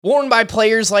Worn by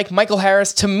players like Michael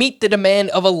Harris to meet the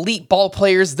demand of elite ball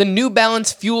players, the New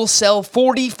Balance Fuel Cell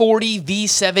 4040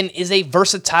 V7 is a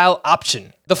versatile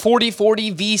option. The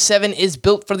 4040 V7 is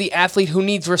built for the athlete who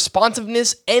needs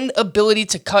responsiveness and ability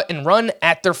to cut and run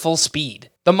at their full speed.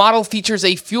 The model features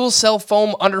a fuel cell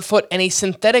foam underfoot and a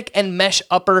synthetic and mesh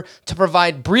upper to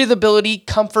provide breathability,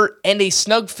 comfort, and a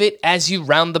snug fit as you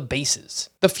round the bases.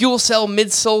 The fuel cell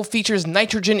midsole features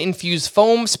nitrogen-infused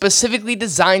foam specifically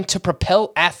designed to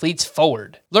propel athletes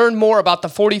forward. Learn more about the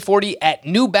 4040 at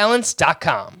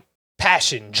newbalance.com.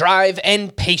 Passion, drive,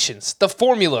 and patience. The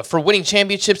formula for winning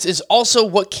championships is also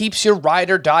what keeps your ride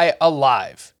or die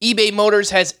alive. eBay Motors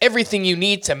has everything you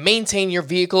need to maintain your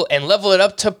vehicle and level it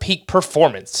up to peak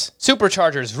performance.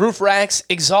 Superchargers, roof racks,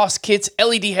 exhaust kits,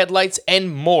 LED headlights,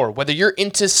 and more. Whether you're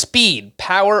into speed,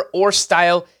 power, or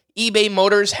style, eBay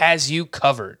Motors has you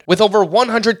covered. With over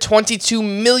 122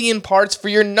 million parts for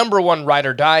your number one ride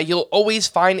or die, you'll always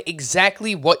find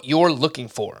exactly what you're looking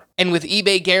for. And with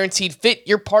eBay Guaranteed Fit,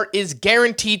 your part is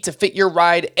guaranteed to fit your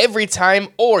ride every time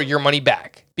or your money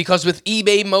back. Because with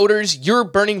eBay Motors, you're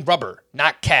burning rubber,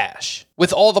 not cash.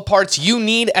 With all the parts you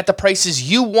need at the prices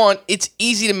you want, it's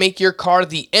easy to make your car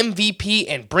the MVP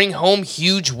and bring home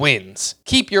huge wins.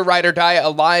 Keep your ride or die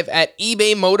alive at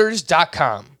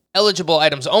ebaymotors.com. Eligible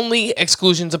items only,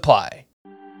 exclusions apply.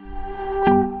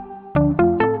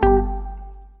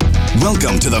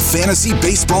 Welcome to the Fantasy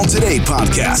Baseball Today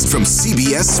podcast from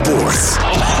CBS Sports.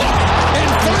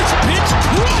 And first pitch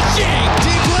crushing!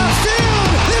 Deep left field!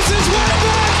 This is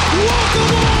Waiver! Walk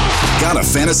them off! Got a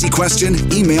fantasy question?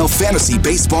 Email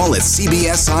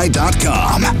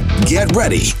fantasybaseball@cbsi.com. Get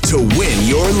ready to win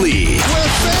your league. Where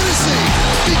fantasy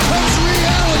becomes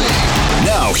reality.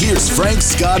 Now, here's Frank,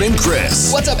 Scott, and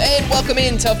Chris. What's up, and welcome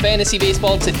into Fantasy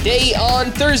Baseball Today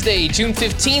on Thursday, June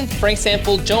 15th. Frank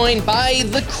Sample joined by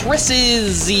the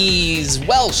Chris's,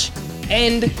 Welsh,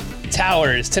 and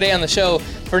Towers. Today on the show,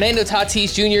 Fernando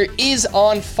Tatis Jr. is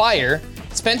on fire.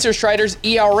 Spencer Strider's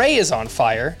ERA is on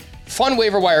fire. Fun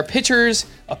waiver wire pitchers,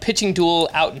 a pitching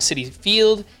duel out in Citi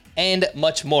Field, and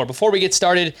much more. Before we get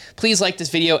started, please like this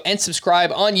video and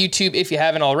subscribe on YouTube if you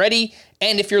haven't already.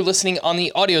 And if you're listening on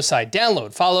the audio side,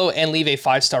 download, follow, and leave a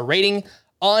 5-star rating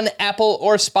on Apple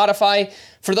or Spotify.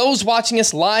 For those watching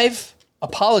us live,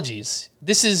 apologies.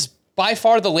 This is by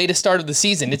far the latest start of the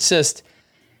season. It's just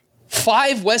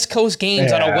 5 West Coast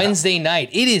games on a Wednesday night.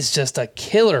 It is just a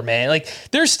killer, man. Like,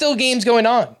 there's still games going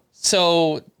on.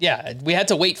 So, yeah, we had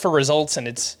to wait for results, and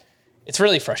it's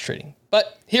really frustrating.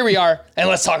 But here we are, and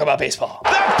let's talk about baseball.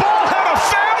 That ball had a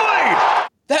family!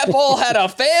 That ball had a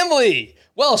family!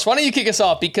 Welsh, why don't you kick us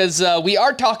off? Because we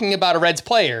are talking about a Reds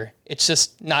player. It's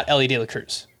just not Elly De La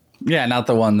Cruz. Yeah, not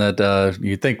the one that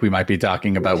you think we might be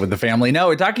talking about with the family. No,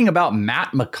 we're talking about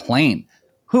Matt McLain,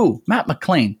 who, Matt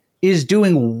McLain, is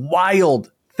doing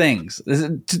wild things.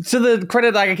 To the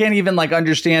credit I can't even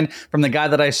understand from the guy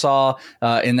that I saw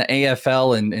in the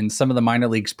AFL and in some of the minor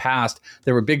leagues past.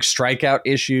 There were big strikeout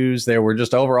issues. There were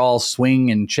just overall swing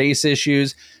and chase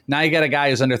issues. Now you got a guy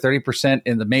who's under 30%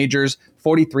 in the majors,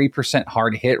 43%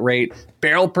 hard hit rate,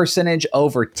 barrel percentage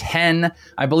over 10.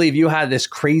 I believe you had this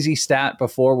crazy stat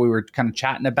before we were kind of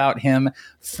chatting about him.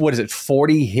 What is it,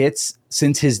 40 hits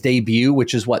since his debut,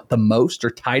 which is what, the most or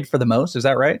tied for the most? Is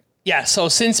that right? Yeah, so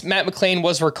since Matt McLain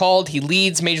was recalled, he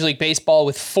leads Major League Baseball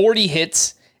with 40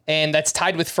 hits, and that's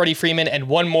tied with Freddie Freeman and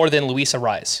one more than Luis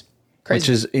Arraez. Crazy. Which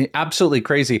is absolutely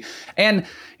crazy. And,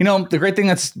 the great thing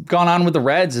that's gone on with the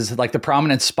Reds is the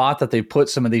prominent spot that they put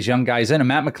some of these young guys in. And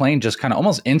Matt McLain just kind of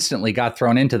almost instantly got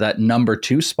thrown into that number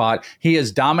 2 spot. He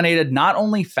has dominated not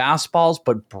only fastballs,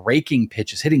 but breaking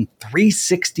pitches, hitting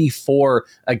 364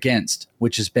 against,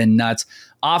 which has been nuts.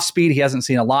 Off speed, he hasn't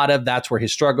seen a lot of. That's where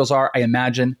his struggles are. I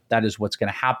imagine that is what's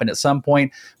going to happen at some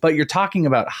point. But you're talking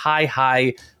about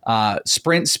high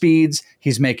sprint speeds.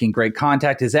 He's making great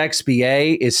contact. His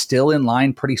XBA is still in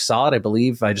line, pretty solid. I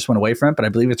believe I just went away from it, but I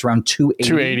believe it's around 280.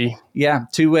 280. Yeah,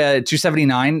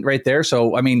 279 right there.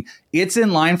 So, it's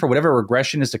in line for whatever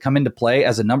regression is to come into play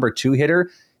as a number 2 hitter.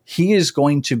 He is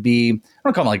going to be, I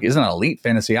don't call him isn't an elite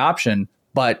fantasy option,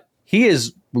 but he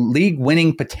is league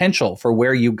winning potential for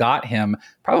where you got him,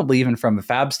 probably even from a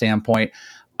fab standpoint.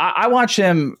 I watch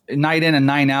him night in and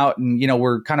night out, and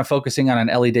we're kind of focusing on an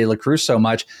Elly De La Cruz so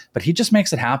much, but he just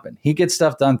makes it happen. He gets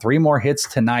stuff done. 3 more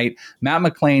hits tonight. Matt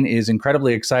McLain is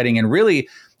incredibly exciting and really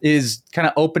is kind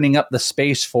of opening up the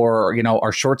space for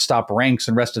our shortstop ranks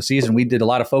and rest of season. We did a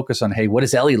lot of focus on, hey, what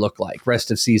does Elly look like rest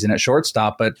of season at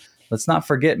shortstop? But let's not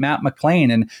forget Matt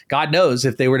McClain. And God knows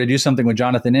if they were to do something with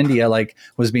Jonathan India, like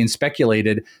was being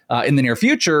speculated in the near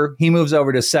future, he moves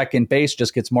over to second base,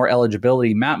 just gets more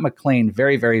eligibility. Matt McClain,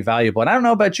 very, very valuable. And I don't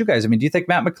know about you guys. I mean, do you think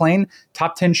Matt McClain,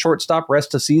 top 10 shortstop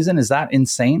rest of season, is that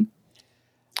insane?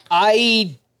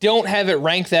 I don't have it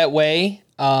ranked that way.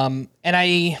 And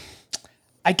I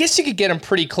guess you could get him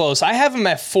pretty close. I have him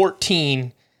at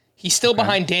 14. He's still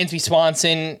behind Dansby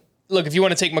Swanson. Look, if you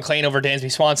want to take McClain over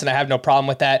Dansby Swanson, I have no problem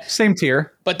with that. Same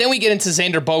tier. But then we get into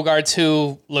Xander Bogaerts,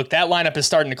 who, look, that lineup is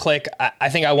starting to click. I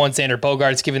think I want Xander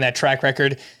Bogaerts, given that track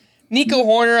record. Nico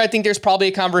Horner, I think there's probably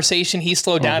a conversation. He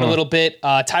slowed down a little bit.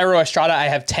 Tyro Estrada, I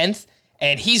have 10th,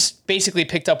 and he's basically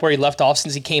picked up where he left off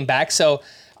since he came back. So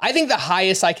I think the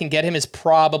highest I can get him is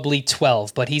probably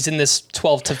 12, but he's in this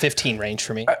 12 to 15 range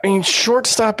for me. I mean,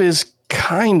 shortstop is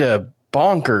kind of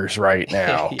bonkers right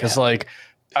now because,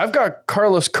 I've got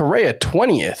Carlos Correa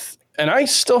 20th, and I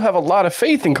still have a lot of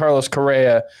faith in Carlos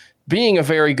Correa being a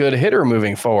very good hitter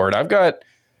moving forward. I've got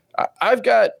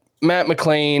Matt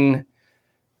McClain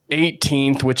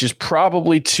 18th, which is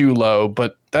probably too low,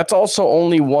 but that's also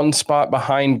only one spot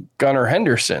behind Gunnar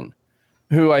Henderson,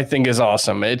 who I think is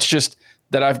awesome. It's just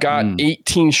that I've got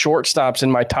 18 shortstops in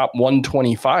my top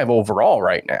 125 overall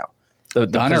right now. The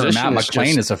Gunnar or Matt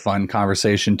McClain is a fun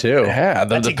conversation too. Yeah,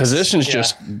 the position's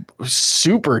just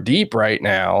super deep right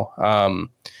now.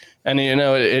 And,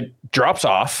 it drops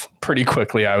off pretty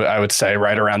quickly, I would say,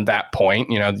 right around that point.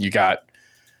 You got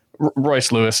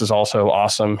Royce Lewis is also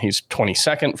awesome. He's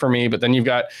 22nd for me. But then you've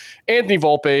got Anthony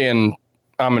Volpe and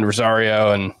Amin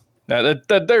Rosario. And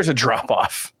there's a drop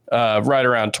off right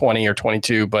around 20 or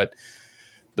 22. But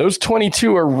those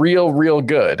 22 are real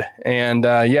good. And,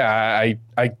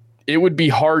 it would be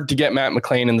hard to get Matt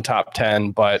McClain in the top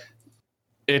 10, but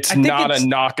it's not a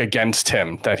knock against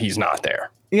him that he's not there.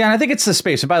 Yeah, and I think it's the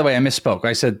space. And by the way, I misspoke.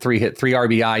 I said 3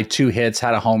 RBI, 2 hits,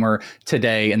 had a homer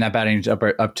today, and that batting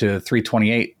up to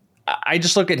 328. I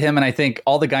just look at him and I think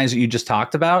all the guys that you just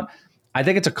talked about, I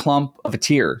think it's a clump of a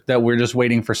tier that we're just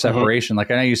waiting for separation.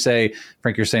 Like I know you say,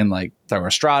 Frank, you're saying like Thairo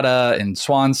Estrada and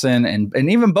Swanson and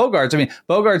even Bogaerts. I mean,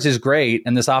 Bogaerts is great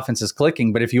and this offense is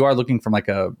clicking, but if you are looking from like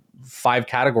a 5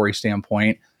 category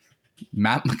standpoint,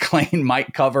 Matt McClain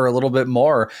might cover a little bit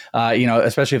more,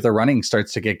 especially if the running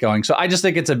starts to get going. So I just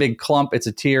think it's a big clump. It's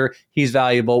a tier. He's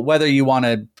valuable. Whether you want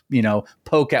to,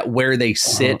 poke at where they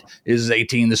sit, this is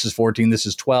 18, this is 14, this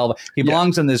is 12. He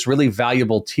belongs in this really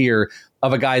valuable tier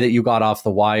of a guy that you got off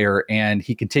the wire, and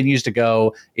he continues to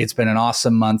go. It's been an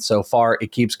awesome month so far.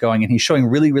 It keeps going, and he's showing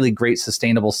really, really great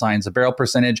sustainable signs. The barrel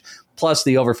percentage plus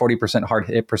the over 40% hard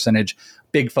hit percentage,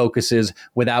 big focuses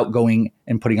without going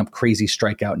and putting up crazy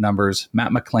strikeout numbers.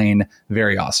 Matt McClain,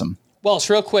 very awesome. Welsh,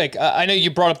 real quick, I know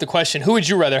you brought up the question, who would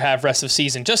you rather have rest of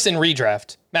season, just in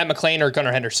redraft, Matt McClain or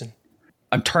Gunnar Henderson?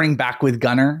 I'm turning back with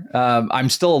Gunnar. I'm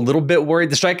still a little bit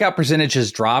worried. The strikeout percentage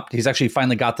has dropped. He's actually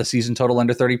finally got the season total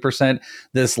under 30%.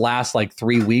 This last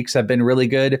 3 weeks have been really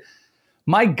good.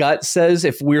 My gut says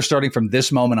if we're starting from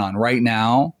this moment on right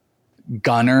now,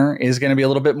 Gunnar is going to be a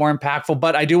little bit more impactful.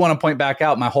 But I do want to point back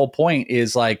out, my whole point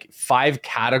is 5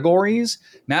 categories.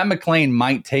 Matt McClain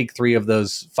might take 3 of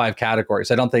those 5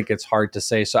 categories. I don't think it's hard to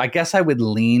say. So I guess I would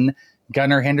lean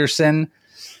Gunnar Henderson,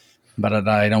 but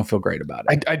I don't feel great about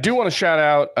it. I do want to shout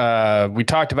out, we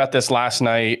talked about this last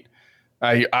night.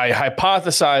 I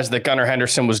hypothesized that Gunnar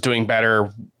Henderson was doing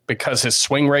better because his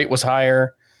swing rate was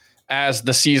higher as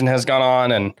the season has gone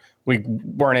on, and we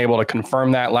weren't able to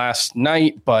confirm that last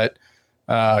night. But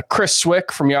Chris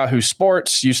Swick from Yahoo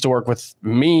Sports used to work with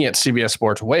me at CBS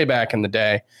Sports way back in the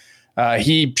day.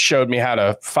 He showed me how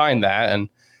to find that, and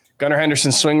Gunnar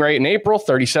Henderson's swing rate in April,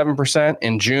 37%,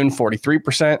 in June,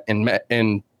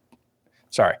 43%,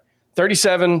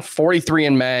 37, 43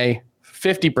 in May,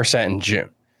 50% in June.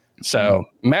 So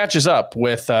matches up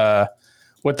with the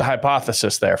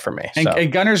hypothesis there for me. And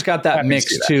Gunnar's got that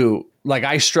mix too.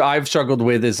 I've struggled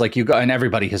with is and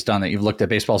everybody has done that. You've looked at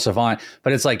Baseball Savant,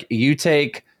 but it's you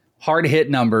take hard hit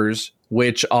numbers,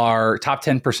 which are top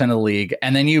 10% of the league,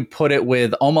 and then you put it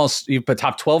with you put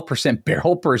top 12%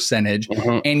 barrel percentage,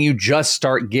 and you just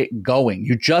start going.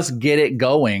 You just get it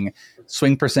going.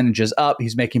 Swing percentage is up.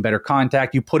 He's making better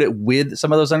contact. You put it with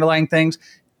some of those underlying things.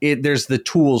 There's the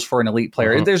tools for an elite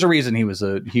player. There's a reason he was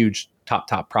a huge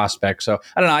top prospect. So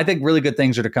I don't know. I think really good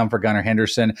things are to come for Gunnar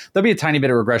Henderson. There'll be a tiny bit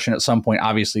of regression at some point.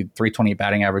 Obviously, 320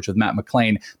 batting average with Matt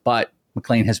McClain, but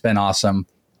McClain has been awesome.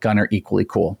 Gunnar equally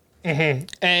cool.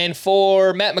 And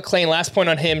for Matt McClain, last point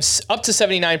on him, up to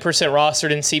 79%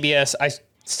 rostered in CBS. I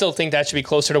still think that should be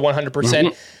closer to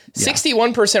 100%.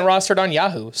 61% rostered on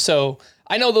Yahoo. So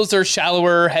I know those are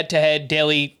shallower head-to-head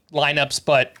daily lineups,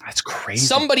 but that's crazy.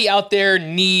 Somebody out there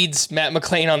needs Matt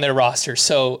McClain on their roster.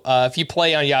 So if you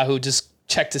play on Yahoo, just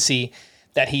check to see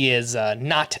that he is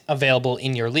not available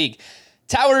in your league.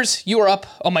 Towers, you are up.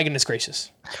 Oh my goodness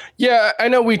gracious. Yeah, I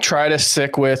know we try to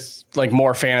stick with like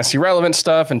more fantasy relevant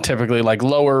stuff and typically like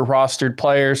lower rostered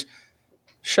players.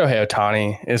 Shohei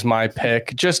Ohtani is my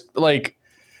pick. Just like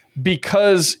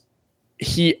because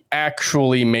he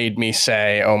actually made me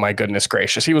say, oh my goodness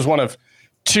gracious. He was one of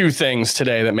two things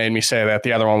today that made me say that.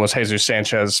 The other one was Jesus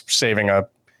Sanchez saving a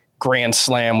grand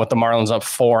slam with the Marlins up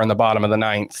 4 in the bottom of the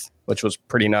 9th, which was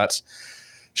pretty nuts.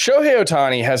 Shohei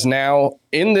Ohtani has now,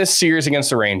 in this series against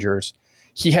the Rangers,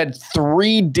 he had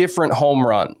 3 different home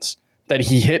runs that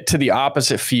he hit to the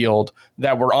opposite field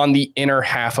that were on the inner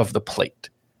half of the plate.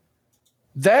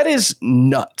 That is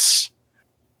nuts.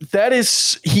 That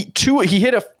is, he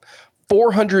hit a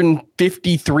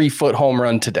 453-foot home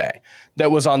run today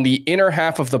that was on the inner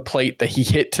half of the plate that he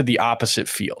hit to the opposite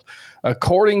field.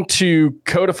 According to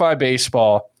Codify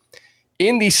Baseball,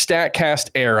 in the StatCast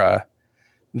era,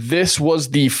 this was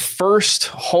the first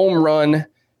home run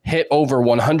hit over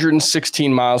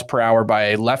 116 miles per hour by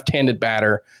a left-handed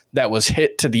batter that was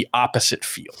hit to the opposite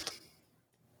field.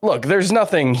 Look, there's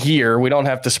nothing here. We don't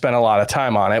have to spend a lot of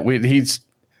time on it. He's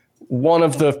one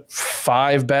of the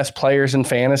 5 best players in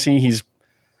fantasy. He's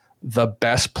the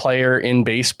best player in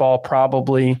baseball,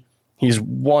 probably. He's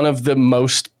one of the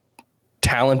most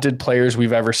talented players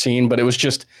we've ever seen. But it was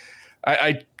just,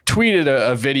 I tweeted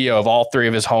a video of all 3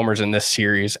 of his homers in this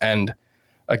series. And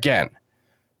again,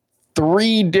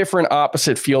 3 different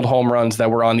opposite field home runs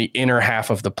that were on the inner half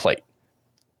of the plate.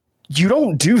 You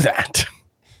don't do that.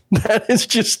 That is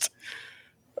just,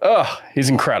 he's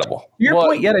incredible. Your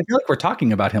point, yet I feel like we're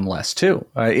talking about him less too.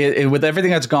 With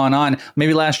everything that's gone on,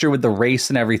 maybe last year with the race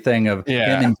and everything of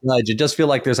him and Judge, it does feel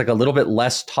like there's like a little bit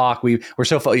less talk. We're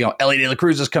so, Ellie De La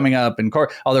Cruz is coming up and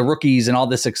all the rookies and all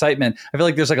this excitement. I feel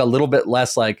like there's like a little bit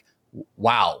less like,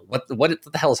 wow, what the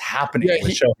hell is happening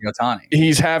with Shohei Ohtani?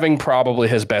 He's having probably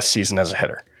his best season as a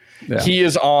hitter. Yeah. He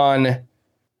is on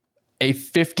a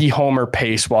 50 homer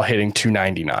pace while hitting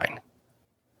 299.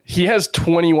 He has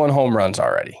 21 home runs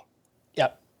already.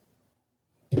 Yep.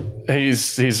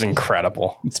 He's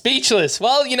incredible. Speechless.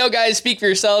 Well, guys, speak for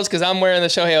yourselves because I'm wearing the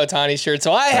Shohei Ohtani shirt,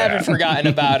 so I haven't forgotten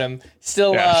about him.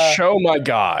 Still, show my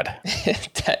God.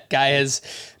 That guy has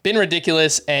been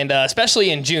ridiculous, and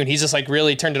especially in June, he's just like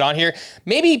really turned it on here.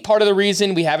 Maybe part of the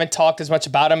reason we haven't talked as much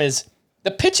about him is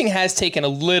the pitching has taken a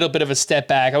little bit of a step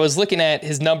back. I was looking at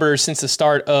his numbers since the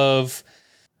start of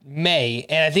May,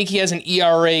 and I think he has an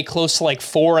ERA close to like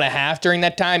 4.5 during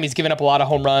that time. He's given up a lot of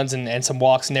home runs and some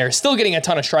walks in there. Still getting a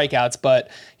ton of strikeouts, but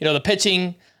the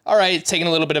pitching, all right, it's taking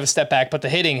a little bit of a step back, but the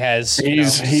hitting has.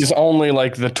 He's only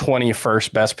like the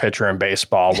 21st best pitcher in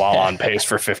baseball while on pace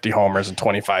for 50 homers and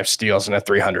 25 steals and a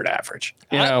 300 average.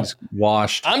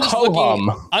 Washed. I'm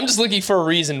just looking for a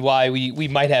reason why we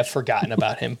might have forgotten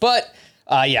about him. But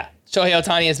Shohei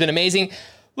Ohtani has been amazing.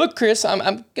 Look, Chris, I'm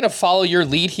going to follow your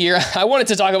lead here. I wanted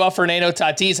to talk about Fernando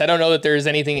Tatis. I don't know that there's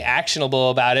anything actionable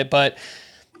about it, but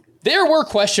there were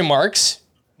question marks.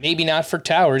 Maybe not for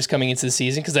Towers coming into the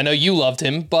season because I know you loved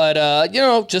him, but,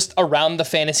 just around the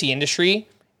fantasy industry.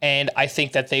 And I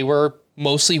think that they were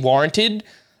mostly warranted.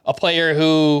 A player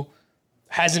who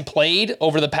hasn't played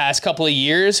over the past couple of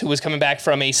years, who was coming back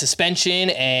from a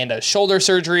suspension and a shoulder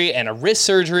surgery and a wrist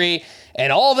surgery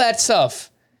and all that stuff.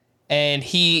 And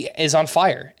he is on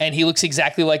fire, and he looks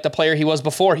exactly like the player he was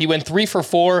before. He went 3 for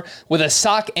 4 with a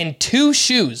sock and 2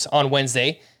 shoes on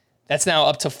Wednesday. That's now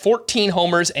up to 14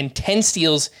 homers and 10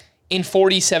 steals in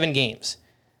 47 games.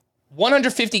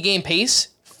 150 game pace,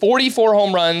 44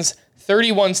 home runs,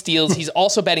 31 steals. He's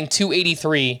also batting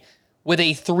 .283 with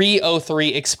a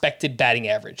 .303 expected batting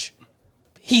average.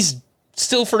 He's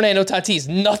still Fernando Tatis.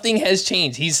 Nothing has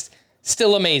changed. He's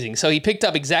still amazing. So he picked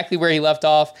up exactly where he left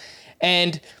off.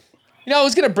 And I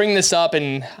was going to bring this up,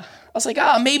 and I was like,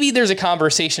 maybe there's a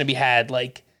conversation to be had,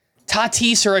 like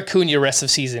Tatis or Acuna rest of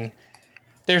season.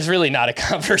 There's really not a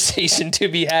conversation to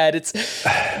be had. It's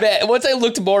once I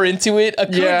looked more into it,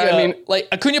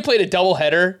 Acuna played a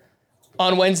doubleheader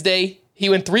on Wednesday. He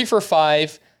went 3 for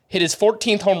 5, hit his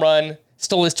 14th home run,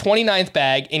 stole his 29th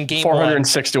bag in game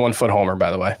 461-foot homer,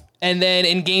 by the way. And then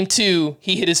in game 2,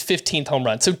 he hit his 15th home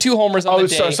run. So 2 homers on the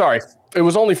day. So sorry. It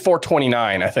was only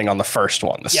 429, I think, on the first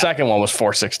one. The second one was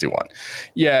 461.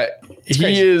 Yeah,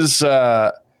 he's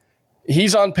on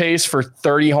pace for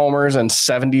 30 homers and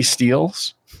 70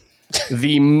 steals.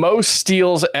 The most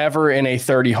steals ever in a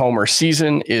 30-homer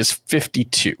season is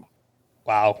 52.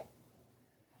 Wow.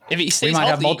 If he stays we might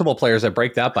healthy, have multiple players that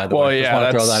break that, by the way. Yeah, just want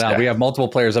to throw that out. We have multiple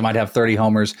players that might have 30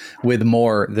 homers with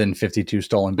more than 52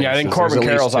 stolen bases. Yeah, I think Corbin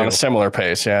Carroll's on a similar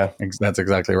pace. Yeah, that's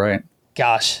exactly right.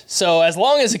 Gosh. So as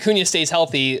long as Acuna stays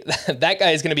healthy, that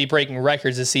guy is going to be breaking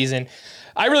records this season.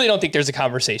 I really don't think there's a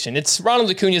conversation. It's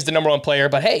Ronald Acuna is the number one player,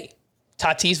 but hey,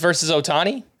 Tatis versus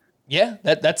Ohtani. Yeah,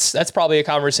 that's probably a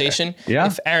conversation. Yeah.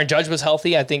 If Aaron Judge was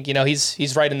healthy, I think,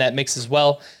 he's right in that mix as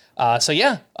well.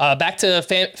 Back to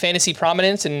fantasy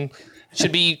prominence, and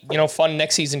should be, fun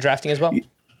next season drafting as well.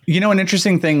 An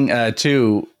interesting thing,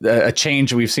 too, a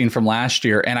change we've seen from last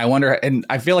year, and I wonder, and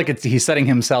I feel like he's setting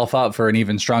himself up for an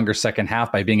even stronger second half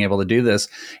by being able to do this,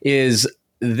 is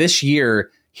this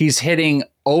year he's hitting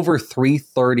over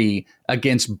 330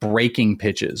 against breaking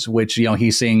pitches, which,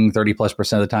 he's seeing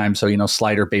 30+% of the time. So,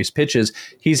 slider based pitches,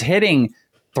 he's hitting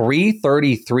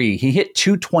 333. He hit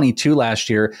 222 last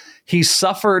year. He's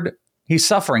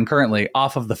suffering currently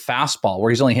off of the fastball, where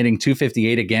he's only hitting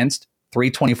 258 against,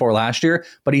 324 last year,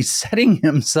 but he's setting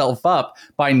himself up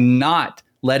by not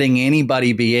letting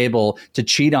anybody be able to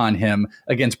cheat on him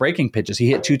against breaking pitches. He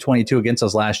hit 222 against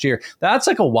us last year. That's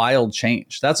like a wild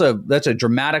change. That's a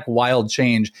dramatic, wild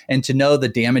change. And to know the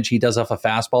damage he does off of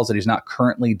fastballs, that he's not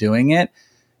currently doing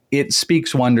it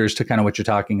speaks wonders to kind of what you're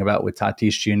talking about with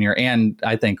Tatis Jr. And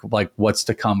I think like what's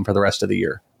to come for the rest of the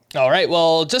year. All right.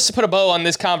 Well, just to put a bow on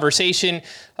this conversation,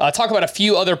 talk about a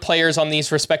few other players on these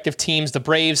respective teams, the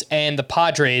Braves and the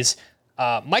Padres.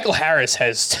 Michael Harris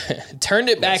has turned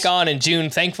it back on in June.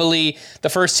 Thankfully, the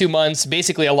first 2 months,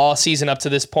 basically a lost season up to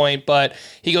this point, but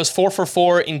he goes 4 for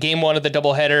 4 in game one of the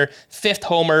doubleheader, 5th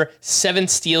homer, 7th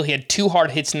steal. He had 2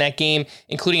 hard hits in that game,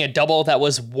 including a double that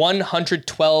was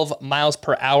 112 miles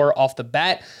per hour off the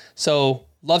bat. So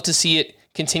love to see it.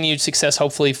 Continued success,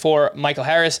 hopefully, for Michael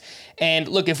Harris. And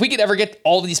look, if we could ever get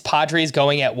all these Padres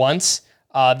going at once,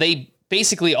 they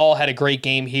basically all had a great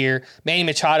game here. Manny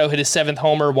Machado hit his 7th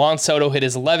homer. Juan Soto hit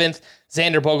his 11th.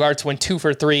 Xander Bogaerts went 2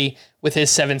 for 3 with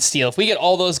his 7th steal. If we get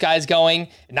all those guys going,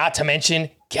 not to mention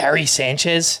Gary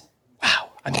Sanchez,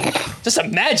 wow. I mean, just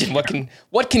imagine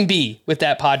what can be with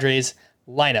that Padres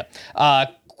lineup.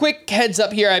 Quick heads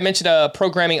up here. I mentioned a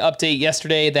programming update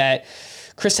yesterday that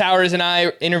Chris Towers and I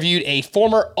interviewed a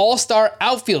former All-Star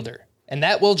outfielder, and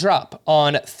that will drop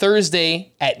on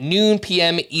Thursday at noon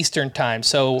p.m. Eastern time.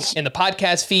 So in the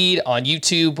podcast feed, on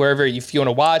YouTube, wherever if you want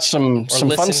to watch some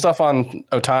fun stuff on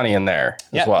Ohtani in there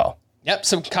as well. Yep,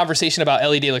 some conversation about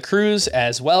Ellie De La Cruz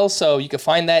as well. So you can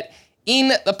find that in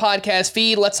the podcast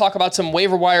feed. Let's talk about some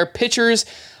waiver wire pitchers.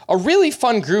 A really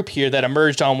fun group here that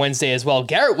emerged on Wednesday as well.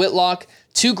 Garrett Whitlock,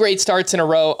 2 great starts in a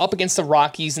row up against the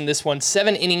Rockies in this one.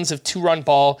 7 innings of 2-run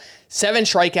ball, 7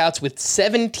 strikeouts with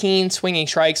 17 swinging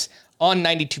strikes on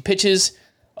 92 pitches.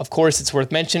 Of course, it's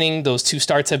worth mentioning those 2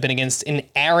 starts have been against an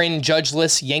Aaron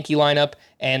Judge-less Yankee lineup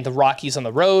and the Rockies on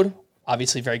the road.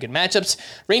 Obviously, very good matchups.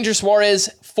 Ranger Suarez,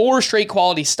 4 straight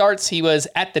quality starts. He was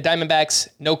at the Diamondbacks.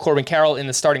 No Corbin Carroll in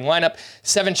the starting lineup.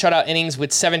 7 shutout innings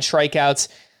with 7 strikeouts.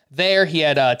 There, he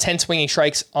had 10 swinging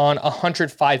strikes on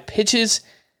 105 pitches.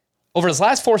 Over his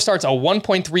last 4 starts, a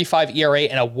 1.35 ERA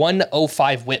and a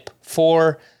 1.05 whip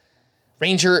for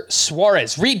Ranger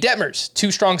Suarez. Reed Detmers,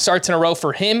 2 strong starts in a row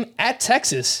for him at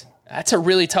Texas. That's a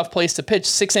really tough place to pitch.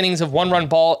 6 innings of 1-run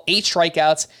ball, 8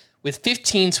 strikeouts with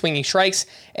 15 swinging strikes.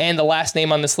 And the last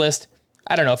name on this list,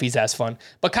 I don't know if he's as fun,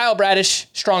 but Kyle Bradish,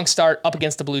 strong start up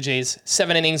against the Blue Jays.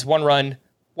 7 innings, 1 run,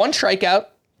 1 strikeout.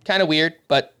 Kind of weird,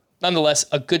 but nonetheless,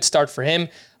 a good start for him.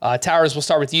 Towers, we'll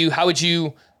start with you. How would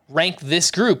you rank this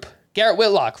group? Garrett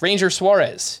Whitlock, Ranger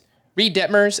Suarez, Reed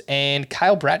Detmers, and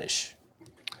Kyle Bradish.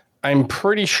 I'm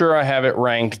pretty sure I have it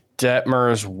ranked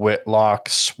Detmers, Whitlock,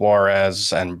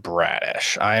 Suarez, and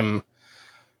Bradish. I'm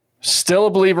still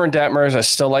a believer in Detmers. I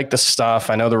still like the stuff.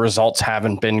 I know the results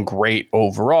haven't been great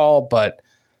overall, but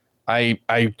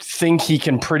I think he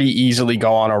can pretty easily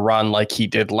go on a run like he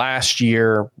did last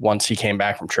year once he came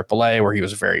back from AAA, where he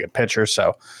was a very good pitcher.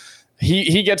 So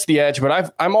he gets the edge,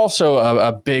 but I'm also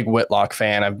a big Whitlock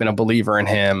fan. I've been a believer in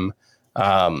him.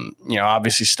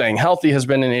 Obviously staying healthy has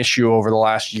been an issue over the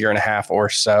last year and a half or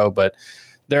so, but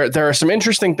there are some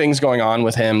interesting things going on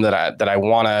with him that I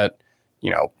want to,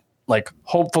 like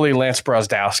hopefully Lance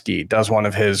Brozdowski does one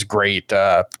of his great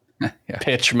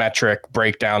pitch metric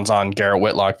breakdowns on Garrett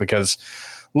Whitlock, because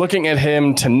looking at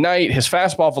him tonight, his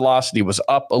fastball velocity was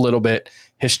up a little bit.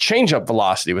 His changeup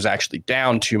velocity was actually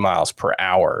down 2 miles per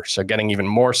hour. So getting even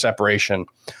more separation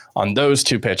on those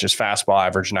 2 pitches. Fastball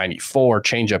average 94,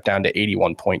 changeup down to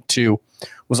 81.2.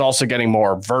 Was also getting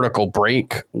more vertical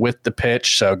break with the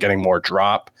pitch, so getting more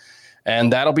drop.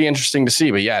 And that'll be interesting to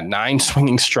see. But yeah, 9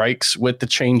 swinging strikes with the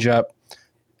changeup.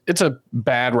 it's a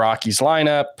bad Rockies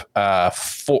lineup.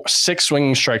 6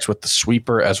 swinging strikes with the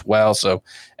sweeper as well. So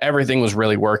everything was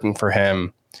really working for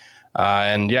him.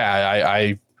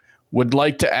 I would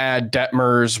like to add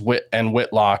Detmers, and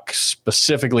Whitlock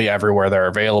specifically everywhere they're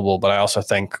available. But I also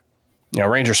think,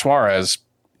 Ranger Suarez,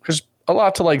 there's a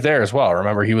lot to like there as well.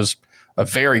 Remember, he was a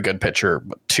very good pitcher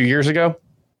 2 years ago.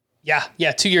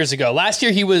 Yeah, 2 years ago. Last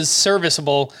year he was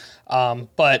serviceable,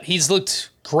 but he's looked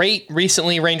great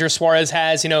recently. Ranger Suarez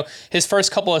has, his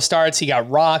first couple of starts, he got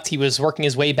rocked. He was working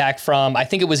his way back from, I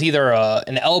think it was either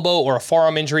an elbow or a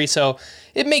forearm injury. So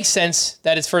it makes sense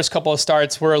that his first couple of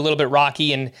starts were a little bit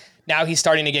rocky, and now he's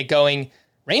starting to get going.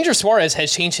 Ranger Suarez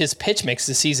has changed his pitch mix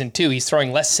this season too. He's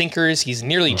throwing less sinkers. He's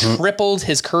nearly tripled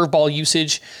his curveball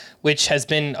usage, which has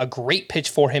been a great pitch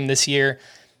for him this year.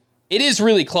 It is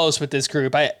really close with this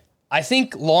group. I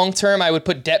think long-term, I would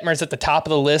put Detmers at the top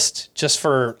of the list just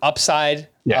for upside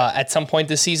at some point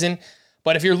this season.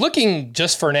 But if you're looking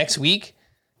just for next week,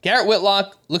 Garrett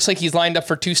Whitlock looks like he's lined up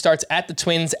for 2 starts at the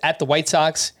Twins, at the White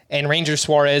Sox, and Ranger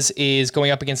Suarez is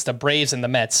going up against the Braves and the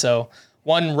Mets. So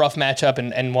one rough matchup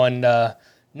and one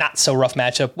not so rough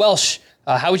matchup. Welsh,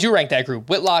 how would you rank that group?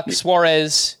 Whitlock,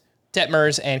 Suarez,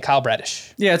 Detmers, and Kyle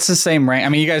Bradish. Yeah, it's the same rank. I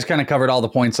mean, you guys kind of covered all the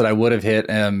points that I would have hit.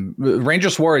 Ranger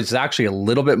Suarez is actually a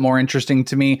little bit more interesting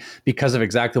to me because of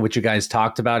exactly what you guys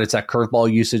talked about. It's that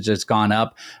curveball usage that's gone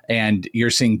up, and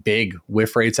you're seeing big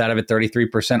whiff rates out of it,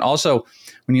 33%. Also,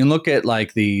 when you look at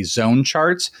like the zone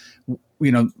charts,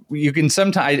 you can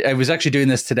sometimes, I was actually doing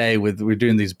this today we're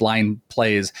doing these blind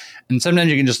plays, and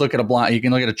sometimes you can just look at you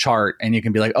can look at a chart and you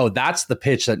can be like, oh, that's the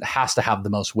pitch that has to have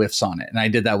the most whiffs on it. And I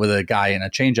did that with a guy in a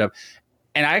changeup.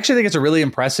 And I actually think it's a really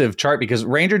impressive chart because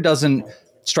Ranger doesn't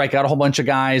strike out a whole bunch of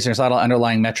guys. There's a lot of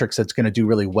underlying metrics that's going to do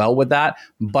really well with that.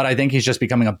 But I think he's just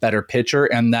becoming a better pitcher.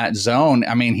 And that zone,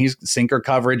 I mean, he's sinker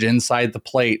coverage inside the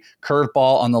plate,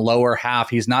 curveball on the lower half.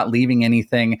 He's not leaving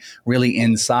anything really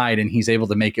inside, and he's able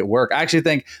to make it work. I actually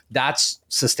think that's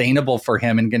sustainable for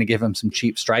him and going to give him some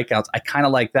cheap strikeouts. I kind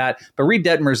of like that. But Reed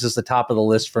Detmers is the top of the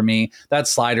list for me. That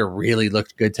slider really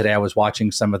looked good today. I was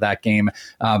watching some of that game.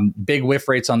 Big whiff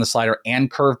rates on the slider and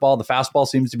curveball. The fastball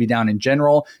seems to be down in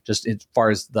general, just as far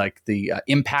as like the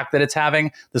impact that it's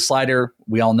having. The slider,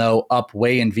 we all know, up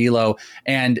way in velo.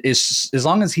 And as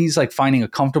long as he's like finding a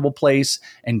comfortable place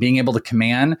and being able to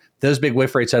command, those big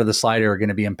whiff rates out of the slider are going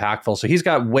to be impactful. So he's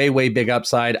got way, way big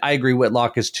upside. I agree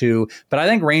Whitlock is too, but I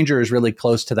think Ranger is really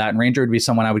close to that. And Ranger would be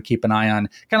someone I would keep an eye on,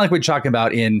 kind of like we're talking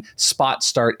about in spot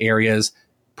start areas.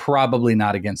 Probably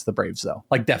not against the Braves, though.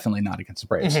 Like, definitely not against the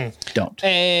Braves. Don't.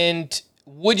 And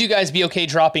would you guys be okay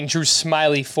dropping Drew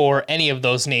Smyly for any of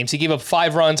those names? He gave up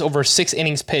 5 runs over 6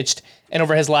 innings pitched, and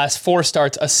over his last 4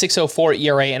 starts, a 6.04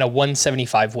 ERA and a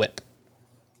 1.75 WHIP.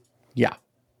 Yeah.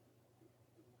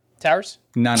 Towers?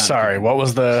 No. Sorry, what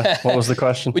was the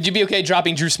question? Would you be okay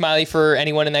dropping Drew Smyly for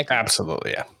anyone in that group?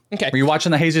 Absolutely, yeah. Okay. Were you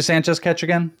watching the Jesus Sanchez catch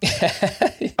again?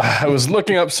 I was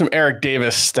looking up some Eric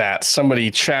Davis stats.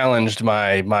 Somebody challenged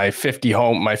my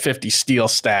 50 steal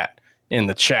stat in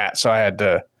the chat, so I had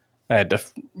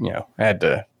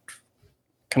to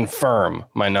confirm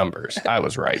my numbers. I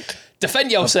was right.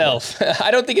 Defend yourself.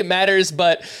 I don't think it matters,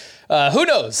 but who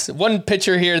knows? One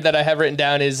pitcher here that I have written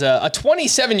down is a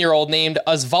 27-year-old named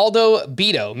Osvaldo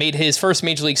Bido made his first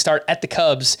major league start at the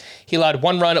Cubs. He allowed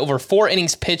 1 run over 4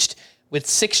 innings pitched with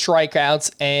 6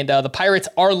 strikeouts, and the Pirates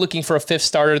are looking for a 5th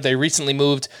starter. They recently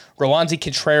moved Roansy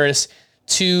Contreras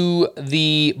to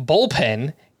the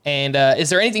bullpen. And is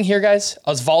there anything here, guys?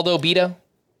 Osvaldo Bido?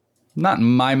 Not in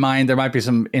my mind. There might be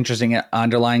some interesting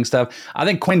underlying stuff. I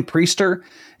think Quinn Priester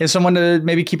is someone to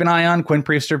maybe keep an eye on. Quinn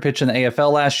Priester pitched in the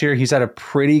AFL last year. He's had a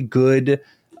pretty good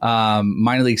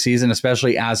minor league season,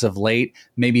 especially as of late.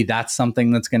 Maybe that's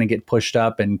something that's going to get pushed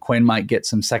up, and Quinn might get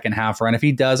some second half run. If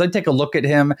he does, I'd take a look at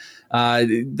him.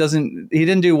 He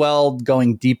didn't do well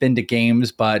going deep into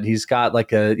games, but he's got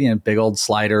like a big old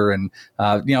slider and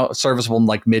serviceable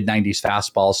like mid-90s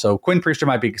fastball. So Quinn Priester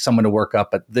might be someone to work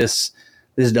up, but this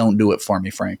don't do it for me,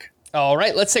 Frank. All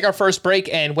right, let's take our first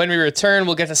break, and when we return,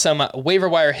 we'll get to some waiver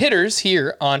wire hitters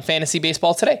here on Fantasy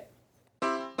Baseball Today.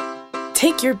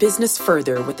 Take your business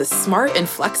further with the smart and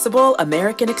flexible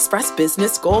American Express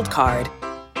Business Gold Card.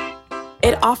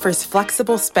 It offers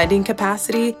flexible spending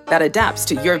capacity that adapts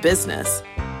to your business.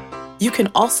 You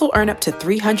can also earn up to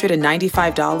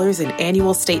 $395 in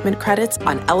annual statement credits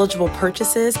on eligible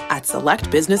purchases at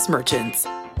select business merchants.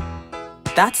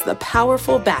 That's the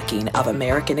powerful backing of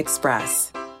American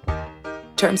Express.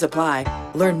 Terms apply.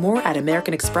 Learn more at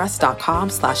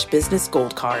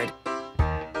americanexpress.com/businessgoldcard.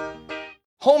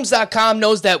 Homes.com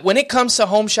knows that when it comes to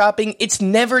home shopping, it's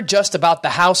never just about the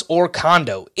house or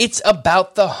condo. It's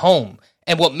about the home.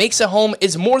 And what makes a home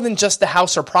is more than just the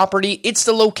house or property, it's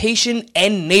the location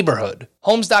and neighborhood.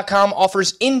 Homes.com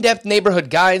offers in-depth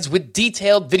neighborhood guides with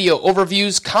detailed video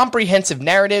overviews, comprehensive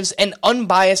narratives, and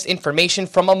unbiased information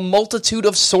from a multitude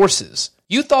of sources.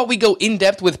 You thought we'd go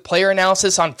in-depth with player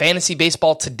analysis on fantasy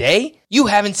baseball today? You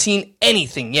haven't seen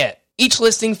anything yet. Each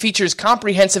listing features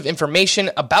comprehensive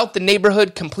information about the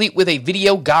neighborhood, complete with a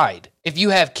video guide. If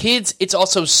you have kids, it's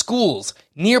also schools,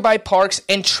 nearby parks,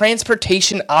 and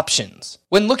transportation options.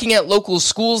 When looking at local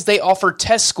schools, they offer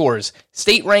test scores,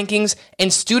 state rankings,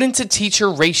 and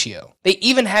student-to-teacher ratio. They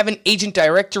even have an agent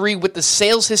directory with the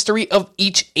sales history of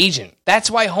each agent.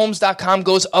 That's why Homes.com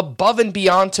goes above and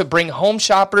beyond to bring home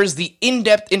shoppers the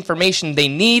in-depth information they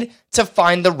need to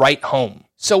find the right home.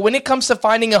 So when it comes to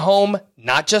finding a home,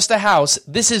 not just a house,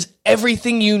 this is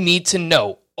everything you need to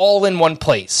know, all in one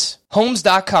place.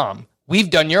 Homes.com.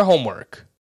 We've done your homework.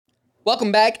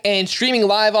 Welcome back, and streaming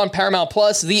live on Paramount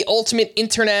Plus, the ultimate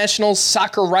international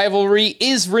soccer rivalry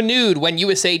is renewed when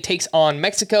USA takes on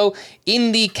Mexico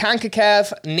in the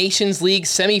CONCACAF Nations League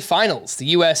semifinals. The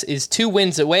U.S. is 2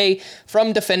 wins away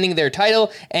from defending their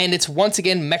title, and it's once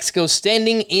again Mexico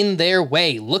standing in their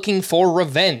way, looking for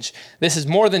revenge. This is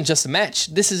more than just a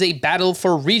match. This is a battle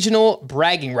for regional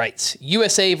bragging rights.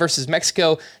 USA versus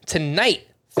Mexico tonight,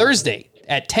 Thursday,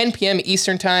 at 10 p.m.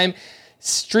 Eastern Time.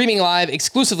 Streaming live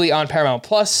exclusively on Paramount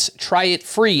Plus. Try it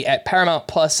free at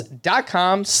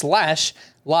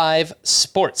ParamountPlus.com/live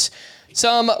sports.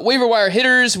 Some waiver wire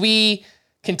hitters. We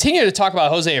continue to talk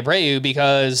about Jose Abreu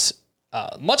because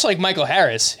much like Michael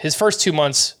Harris, his first 2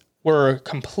 months were a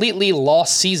completely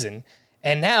lost season.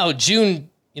 And now June,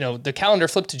 the calendar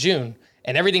flipped to June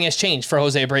and everything has changed for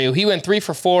Jose Abreu. He went 3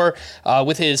 for 4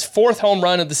 with his 4th home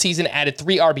run of the season, added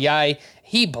 3 RBI.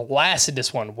 He blasted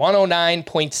this one,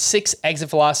 109.6 exit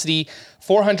velocity,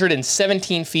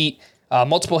 417 feet,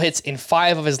 multiple hits in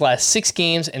 5 of his last 6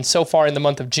 games, and so far in the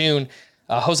month of June,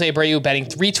 Jose Abreu batting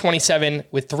 .327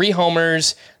 with 3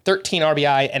 homers, 13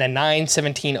 RBI, and a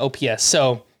 .917 OPS.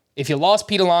 So if you lost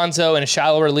Pete Alonso in a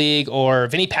shallower league, or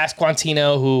Vinny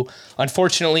Pasquantino, who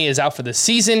unfortunately is out for the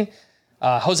season,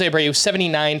 Jose Abreu,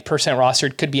 79%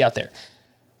 rostered, could be out there.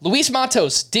 Luis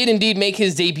Matos did indeed make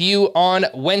his debut on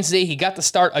Wednesday. He got the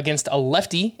start against a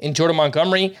lefty in Jordan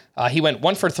Montgomery. He went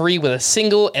 1 for 3 with a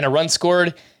single and a run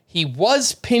scored. He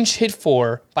was pinch hit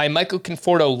for by Michael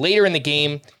Conforto later in the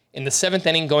game in the 7th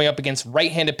inning, going up against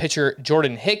right-handed pitcher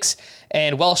Jordan Hicks.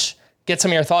 And Welsh, get some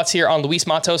of your thoughts here on Luis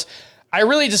Matos. I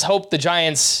really just hope the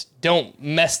Giants don't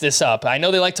mess this up. I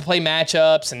know they like to play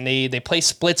matchups and they play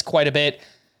splits quite a bit.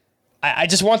 I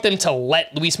just want them to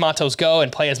let Luis Matos go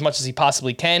and play as much as he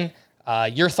possibly can.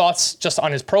 Your thoughts just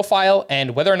on his profile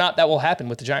and whether or not that will happen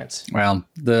with the Giants. Well,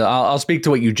 I'll speak to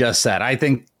what you just said. I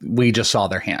think we just saw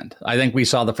their hand. I think we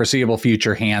saw the foreseeable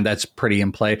future hand. That's pretty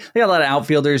in play. They got a lot of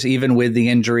outfielders, even with the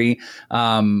injury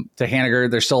to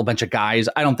Haniger. There's still a bunch of guys.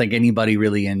 I don't think anybody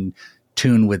really in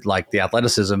tune with like the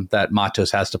athleticism that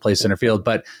Matos has to play center field,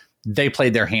 but they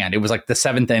played their hand. It was like the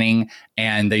 7th inning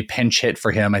and they pinch hit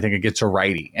for him. I think it gets a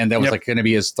righty, and that was like going to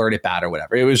be his 3rd at bat or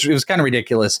whatever. It was kind of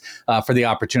ridiculous for the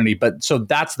opportunity, but so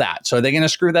that's that. So are they going to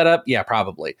screw that up? Yeah,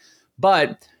 probably.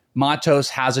 But Matos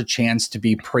has a chance to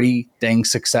be pretty dang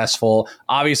successful.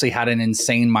 Obviously had an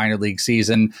insane minor league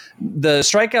season. The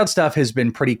strikeout stuff has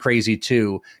been pretty crazy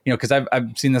too, because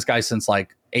I've seen this guy since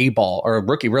like A-ball or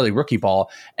rookie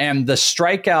ball. And the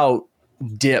strikeout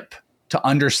dip to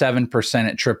under 7%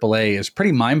 at AAA is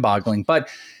pretty mind-boggling, but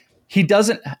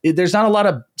there's not a lot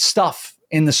of stuff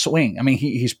in the swing. I mean,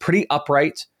 he's pretty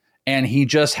upright and he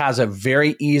just has a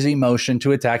very easy motion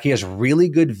to attack. He has really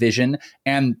good vision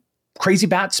and crazy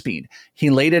bat speed. He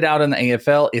laid it out in the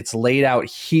AFL. It's laid out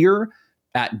here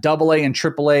at AA and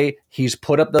AAA. He's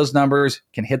put up those numbers,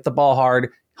 can hit the ball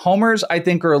hard. Homers, I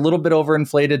think, are a little bit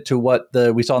overinflated to what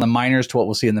we saw in the minors to what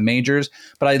we'll see in the majors,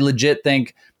 but I legit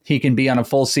think he can be on a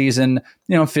full season,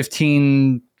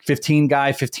 15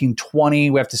 guy,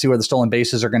 15-20. We have to see where the stolen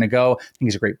bases are going to go. I think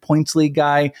he's a great points league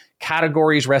guy.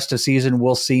 Categories, rest of season,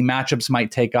 we'll see. Matchups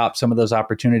might take up some of those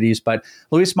opportunities, but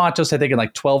Luis Matos, I think in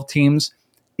like 12 teams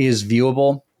is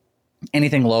viewable.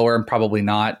 Anything lower, probably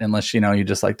not, unless, you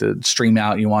just like to stream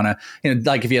out. You want to,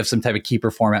 like if you have some type of keeper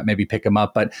format, maybe pick him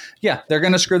up. But yeah, they're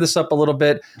going to screw this up a little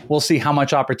bit. We'll see how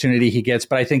much opportunity he gets,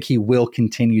 but I think he will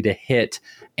continue to hit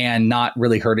and not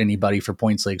really hurt anybody for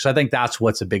points league. So I think that's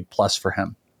what's a big plus for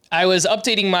him. I was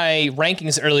updating my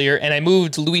rankings earlier, and I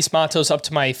moved Luis Matos up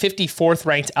to my 54th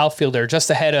ranked outfielder,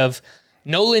 just ahead of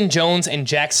Nolan Jones and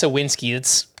Jack Sawinski.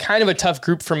 It's kind of a tough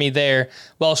group for me there.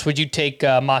 Welsh, would you take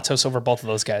Matos over both of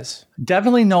those guys?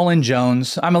 Definitely Nolan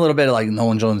Jones. I'm a little bit like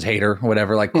Nolan Jones hater or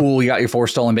whatever. Like, cool, you got your 4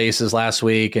 stolen bases last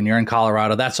week and you're in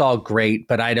Colorado. That's all great,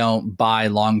 but I don't buy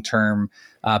long-term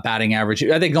batting average.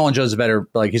 I think Nolan Jones is better.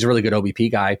 Like, he's a really good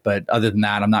OBP guy, but other than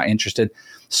that, I'm not interested.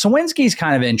 Sawinski's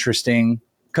kind of interesting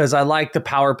because I like the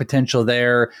power potential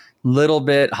there. Little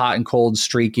bit hot and cold,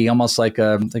 streaky, almost like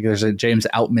there's a James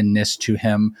Outman-ness to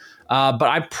him. But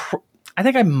I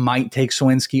think I might take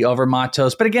Sawinski over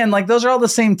Matos. But again, like, those are all the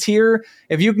same tier.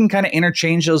 If you can kind of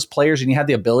interchange those players and you have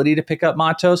the ability to pick up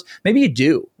Matos, maybe you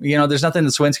do. You know, there's nothing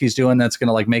that Sawinski's doing that's going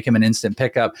to like make him an instant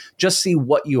pickup. Just see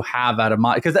what you have out of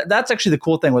Matos. Because that's actually the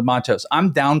cool thing with Matos.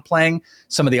 I'm downplaying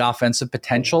some of the offensive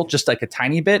potential just like a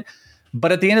tiny bit.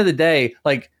 But at the end of the day,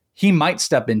 like, he might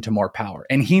step into more power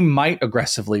and he might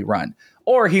aggressively run,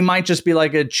 or he might just be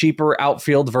like a cheaper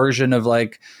outfield version of,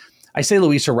 like, I say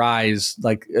Luis Ariz,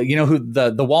 like, you know, who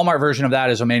the Walmart version of that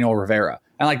is Emmanuel Rivera.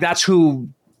 And like, that's who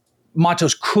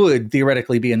Matos could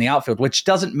theoretically be in the outfield, which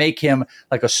doesn't make him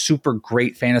like a super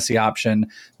great fantasy option.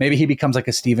 Maybe he becomes like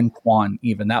a Steven Kwan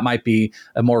even. That might be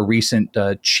a more recent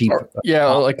cheap.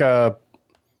 Like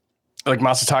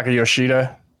Masataka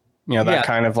Yoshida. You know, that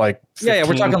kind of like 15,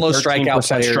 we're talking low strikeout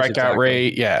players, strikeout exactly.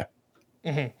 rate. Yeah.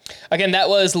 Mm-hmm. Again, that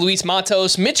was Luis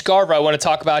Matos. Mitch Garver, I want to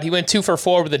talk about. He went 2 for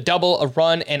 4 with a double, a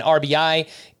run, and RBI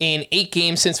in 8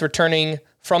 games since returning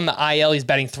from the IL. He's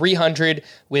batting .300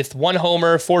 with 1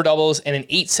 homer, 4 doubles, and an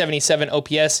 .877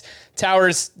 OPS.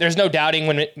 Towers, there's no doubting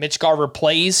when Mitch Garver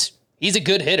plays, he's a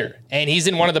good hitter, and he's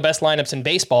in one of the best lineups in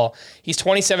baseball. He's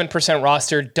 27%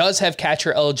 rostered, does have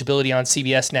catcher eligibility on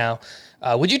CBS now.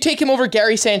 Would you take him over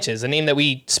Gary Sanchez, a name that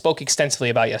we spoke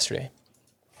extensively about yesterday?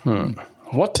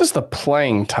 What does the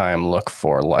playing time look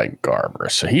for like Garver?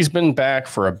 So he's been back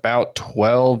for about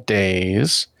 12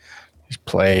 days. He's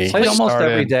played almost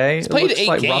every day. He's played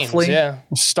 8 games, roughly. Yeah.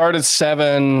 Started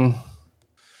 7.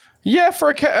 Yeah,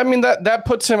 that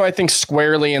puts him, I think,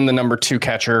 squarely in the number 2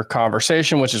 catcher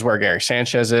conversation, which is where Gary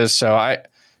Sanchez is. So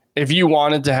if you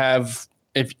wanted to have,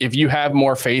 if you have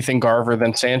more faith in Garver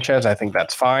than Sanchez, I think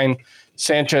that's fine.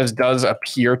 Sanchez does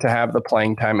appear to have the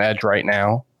playing time edge right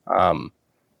now.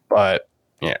 But,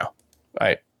 you know,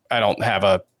 I don't have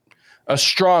a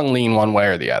strong lean one way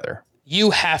or the other. You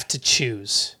have to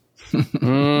choose.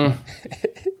 You're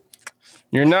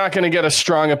not going to get a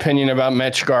strong opinion about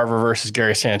Mitch Garver versus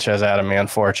Gary Sanchez out of me,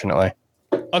 unfortunately.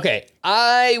 Okay,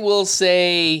 I will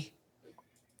say,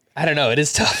 I don't know. It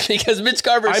is tough because Mitch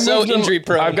Garver is so injury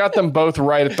prone. I've got them both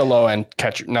right at the low end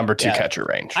number 2 catcher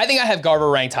range. I think I have Garver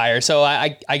ranked higher, so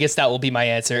I guess that will be my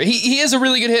answer. He is a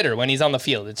really good hitter when he's on the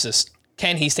field. It's just,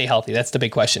 can he stay healthy? That's the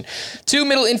big question. 2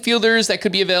 middle infielders that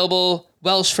could be available.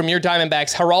 Welsh, from your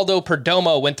Diamondbacks, Geraldo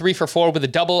Perdomo went 3 for 4 with a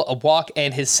double, a walk,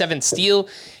 and his 7th steal.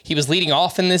 He was leading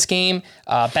off in this game,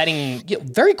 batting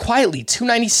very quietly,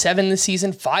 .297 this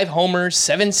season, 5 homers,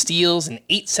 7 steals, and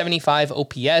 .875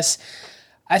 OPS.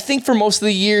 I think for most of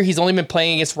the year, he's only been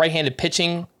playing against right-handed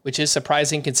pitching, which is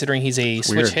surprising considering he's a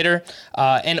switch hitter.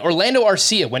 And Orlando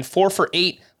Arcia went 4 for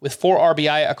 8 with 4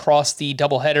 RBI across the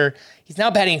doubleheader. He's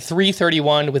now batting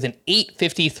 .331 with an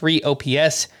 .853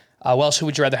 OPS. Welsh, who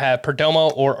would you rather have,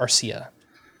 Perdomo or Arcia?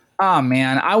 Oh,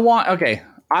 man. I want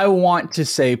to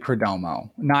say Perdomo,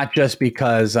 not just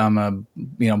because I'm a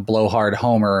blowhard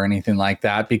homer or anything like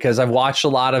that, because I've watched a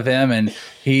lot of him and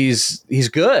he's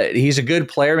good. He's a good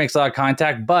player, makes a lot of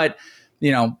contact, but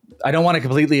I don't want to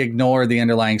completely ignore the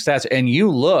underlying stats. And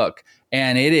you look,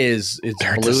 and it's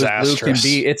blue as blue can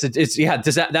be.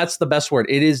 That's the best word.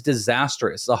 It is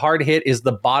disastrous. The hard hit is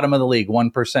the bottom of the league,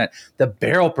 1%. The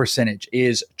barrel percentage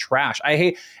is trash. I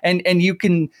hate, and you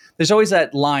can, there's always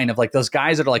that line of like those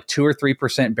guys that are like 2 or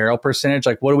 3% barrel percentage.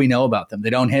 Like, what do we know about them? They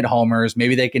don't hit homers.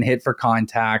 Maybe they can hit for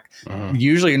contact.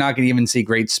 Usually you're not going to even see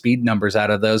great speed numbers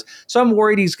out of those. So I'm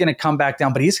worried he's going to come back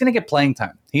down, but he's going to get playing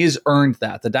time. He has earned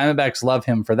that. The Diamondbacks love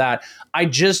him for that. I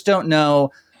just don't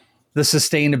know the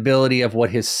sustainability of what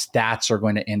his stats are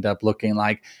going to end up looking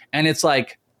like. And it's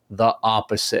like the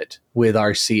opposite with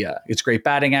Arcia. It's great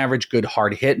batting average, good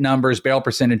hard hit numbers, barrel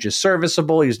percentage is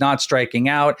serviceable. He's not striking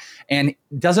out, and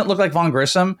doesn't look like Vaughn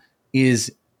Grissom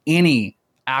is any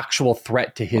actual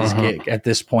threat to his gig at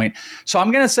this point. So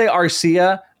I'm going to say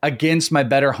Arcia against my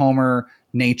better homer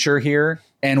nature here,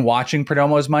 and watching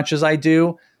Perdomo as much as I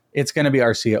do, it's going to be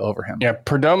Arcia over him. Yeah,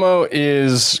 Perdomo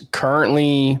is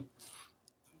currently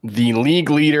the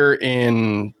league leader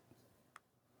in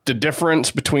the difference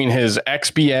between his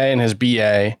XBA and his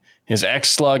BA, his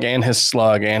X slug and his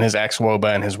slug, and his X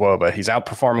WOBA and his WOBA. He's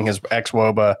outperforming his X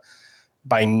WOBA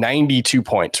by 92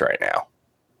 points right now.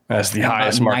 as the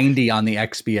highest mark. 90 on the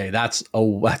XBA. That's a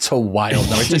wild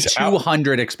number. It's a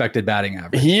 200 expected batting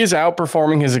average. He is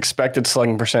outperforming his expected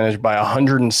slugging percentage by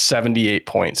 178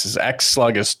 points. His X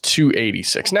slug is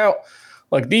 286. Now,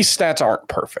 like, these stats aren't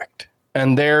perfect,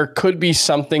 and there could be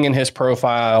something in his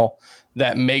profile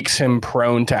that makes him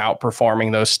prone to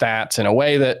outperforming those stats in a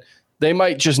way that they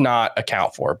might just not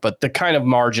account for. But the kind of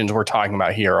margins we're talking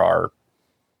about here are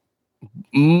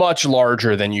much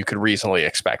larger than you could reasonably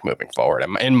expect moving forward,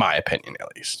 in my opinion,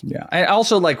 at least. Yeah. I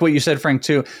also like what you said, Frank,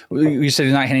 too. You said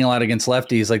he's not hitting a lot against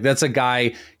lefties. Like, that's a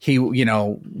guy he,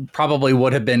 probably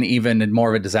would have been even more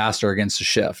of a disaster against a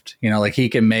shift. Like, he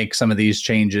can make some of these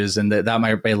changes, and that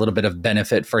might be a little bit of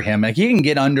benefit for him. Like, he can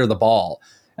get under the ball.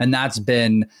 And that's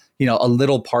been, a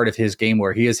little part of his game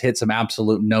where he has hit some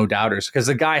absolute no doubters, because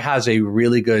the guy has a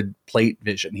really good plate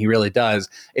vision. He really does.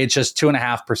 It's just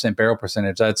 2.5% barrel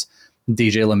percentage. That's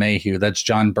DJ LeMahieu. That's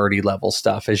John Birdie level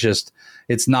stuff.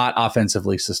 It's not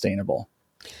offensively sustainable.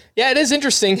 Yeah, it is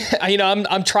interesting.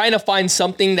 I'm trying to find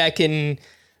something that can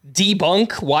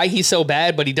debunk why he's so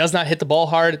bad, but he does not hit the ball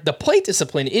hard. The plate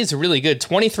discipline is really good.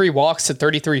 23 walks to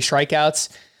 33 strikeouts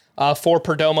for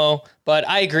Perdomo. But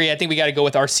I agree. I think we got to go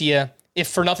with Arcia. If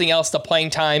for nothing else, the playing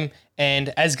time.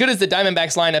 And as good as the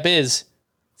Diamondbacks lineup is,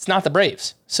 it's not the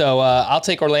Braves. So I'll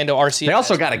take Orlando Arcia. They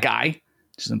also got a guy.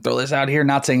 Just gonna throw this out here,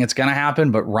 not saying it's going to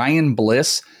happen, but Ryan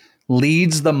Bliss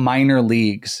leads the minor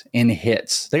leagues in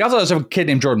hits. They also have a kid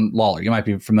named Jordan Lawler. You might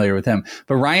be familiar with him.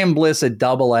 But Ryan Bliss at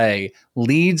AA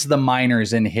leads the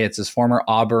minors in hits as former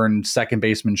Auburn second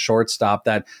baseman shortstop,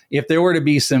 that if there were to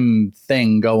be some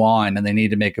thing go on and they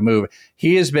need to make a move,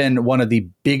 he has been one of the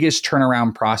biggest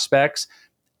turnaround prospects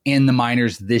in the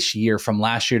minors this year. From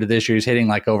last year to this year, he's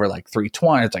hitting over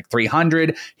 320. It's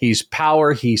 300. He's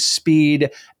power, he's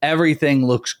speed. Everything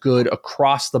looks good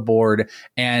across the board.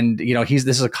 And, this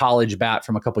is a college bat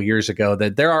from a couple years ago,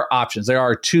 that there are options. There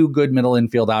are two good middle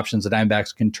infield options that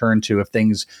Diamondbacks can turn to if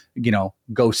things,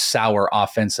 go sour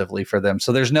offensively for them.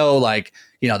 So there's no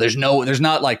there's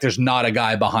not a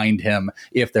guy behind him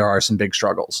if there are some big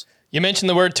struggles. You mentioned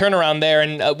the word turnaround there,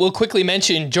 and we'll quickly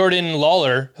mention Jordan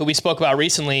Lawler, who we spoke about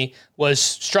recently, was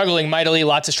struggling mightily,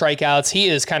 lots of strikeouts. He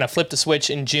has kind of flipped a switch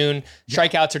in June.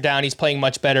 Strikeouts are down. He's playing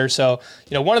much better. So,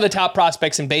 one of the top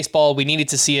prospects in baseball. We needed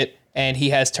to see it, and he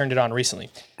has turned it on recently.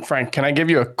 Frank, can I give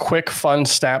you a quick fun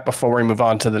stat before we move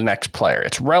on to the next player?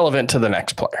 It's relevant to the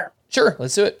next player. Sure,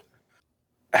 let's do it.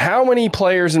 How many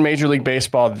players in Major League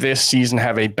Baseball this season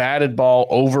have a batted ball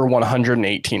over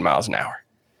 118 miles an hour?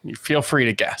 You feel free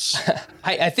to guess.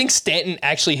 I think Stanton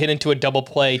actually hit into a double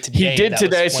play today. He did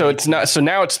today, so it's not. So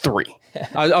now it's 3.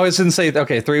 I was going to say,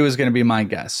 okay, 3 was going to be my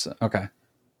guess. Okay.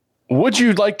 Would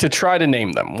you like to try to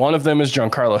name them? One of them is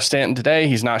Giancarlo Stanton today.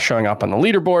 He's not showing up on the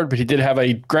leaderboard, but he did have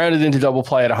a grounded into double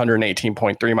play at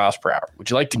 118.3 miles per hour.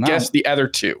 Would you like to guess the other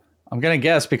 2? I'm going to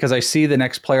guess because I see the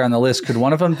next player on the list. Could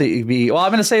one of them be... Well, I'm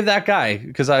going to save that guy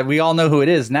because we all know who it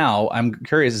is now. I'm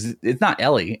curious. It's not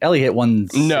Ellie. Ellie hit one.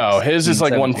 No, his is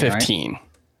 115. Right?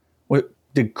 What,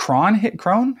 did Cron hit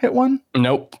one?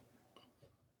 Nope.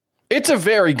 It's a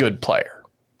very good player.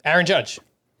 Aaron Judge.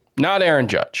 Not Aaron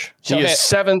Judge. He is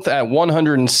 7th at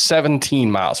 117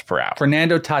 miles per hour.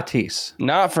 Fernando Tatis.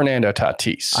 Not Fernando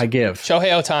Tatis. I give.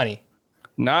 Shohei Ohtani.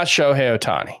 Not Shohei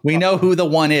Ohtani. We know who the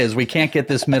one is. We can't get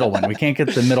this middle one. We can't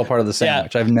get the middle part of the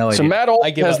sandwich. I have no idea. So Matt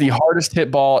Olson has the hardest hit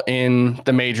ball in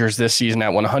the majors this season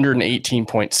at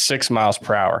 118.6 miles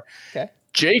per hour. Okay.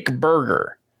 Jake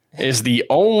Berger is the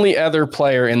only other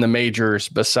player in the majors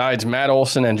besides Matt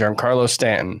Olson and Giancarlo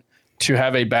Stanton to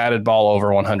have a batted ball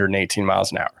over 118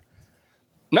 miles an hour.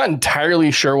 Not entirely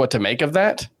sure what to make of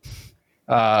that,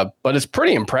 but it's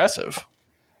pretty impressive.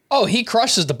 Oh, he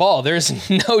crushes the ball. There's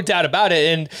no doubt about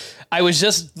it. And I was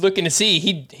just looking to see,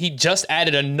 he just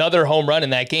added another home run in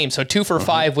that game. So 2 for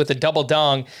 5 with a double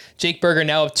dong. Jake Berger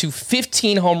now up to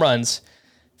 15 home runs,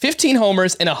 15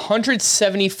 homers, and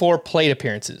 174 plate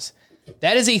appearances.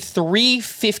 That is a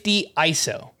 350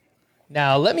 ISO.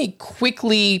 Now, let me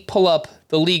quickly pull up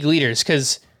the league leaders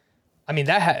because,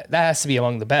 that has to be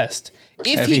among the best.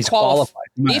 If he's qualified.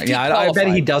 I bet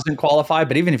he doesn't qualify,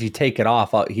 but even if you take it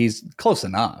off, he's close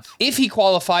enough. If he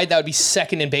qualified, that would be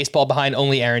second in baseball behind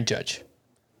only Aaron Judge.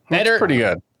 That's pretty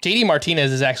good. JD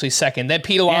Martinez is actually second. Then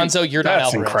Pete Alonso, Yordan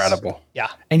Alvarez. That's incredible. Yeah.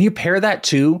 And you pair that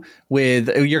too with,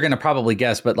 you're going to probably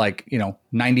guess, but 93rd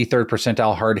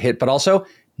percentile hard hit, but also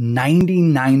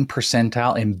 99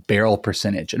 percentile in barrel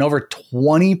percentage and over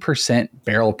 20%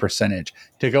 barrel percentage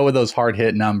to go with those hard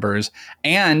hit numbers,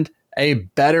 and a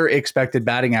better expected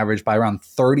batting average by around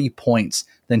 30 points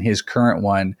than his current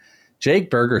one. Jake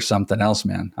Berger's something else,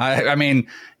 man. I mean,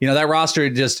 that roster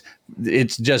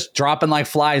it's just dropping like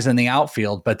flies in the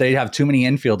outfield, but they have too many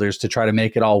infielders to try to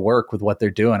make it all work with what they're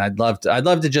doing. I'd love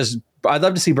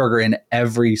to see Berger in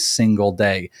every single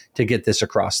day to get this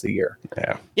across the year.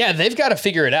 Yeah, they've got to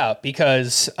figure it out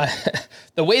because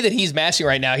the way that he's mashing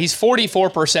right now, he's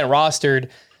 44% rostered.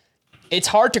 It's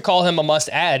hard to call him a must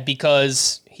add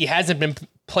because he hasn't been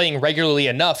playing regularly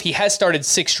enough. He has started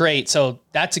 6 straight, so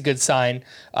that's a good sign.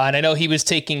 And I know he was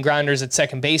taking grounders at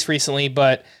second base recently,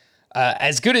 but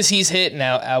as good as he's hit and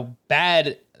how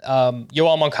bad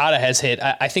Yoel Moncada has hit,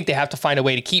 I think they have to find a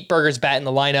way to keep Berger's bat in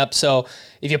the lineup. So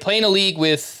if you play in a league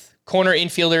with corner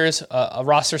infielders, a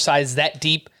roster size that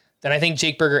deep, then I think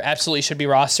Jake Berger absolutely should be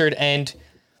rostered. And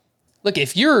look,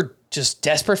 if you're just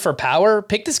desperate for power,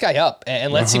 pick this guy up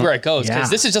and let's see where it goes. Because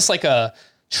this is just like a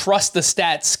trust the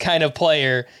stats kind of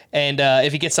player. And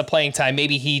if he gets the playing time,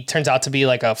 maybe he turns out to be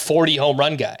like a 40 home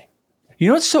run guy. You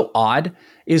know what's so odd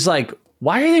is like,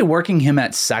 why are they working him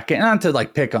at second? Not to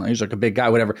like pick on, he's like a big guy,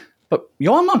 whatever. But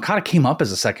Yoel Moncada came up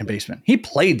as a second baseman. He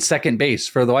played second base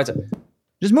for the White Sox.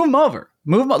 Just move him over.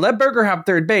 Let Berger have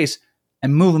third base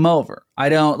and move him over. I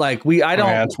don't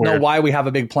know why we have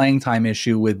a big playing time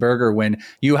issue with Berger when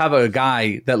you have a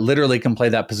guy that literally can play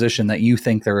that position that you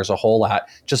think there is a hole at.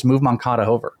 Just move Moncada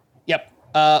over. Yep.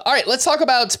 All right, let's talk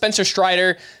about Spencer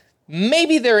Strider.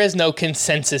 Maybe there is no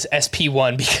consensus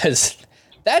SP1 because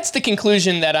that's the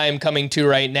conclusion that I am coming to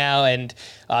right now. And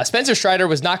Spencer Strider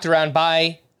was knocked around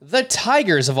by the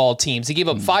Tigers of all teams. He gave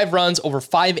up 5 runs over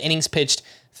 5 innings pitched,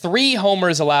 3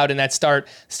 homers allowed in that start,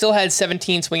 still had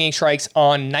 17 swinging strikes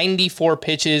on 94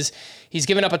 pitches. He's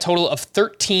given up a total of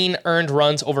 13 earned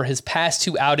runs over his past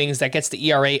 2 outings. That gets the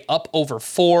ERA up over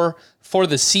 4 for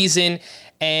the season.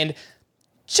 And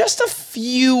just a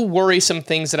few worrisome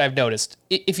things that I've noticed.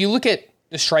 If you look at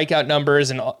the strikeout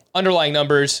numbers and underlying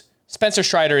numbers, Spencer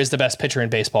Strider is the best pitcher in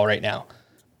baseball right now.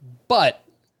 But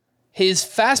his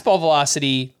fastball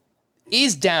velocity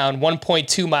is down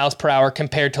 1.2 miles per hour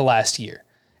compared to last year.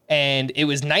 And it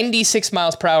was 96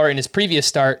 miles per hour in his previous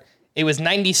start. It was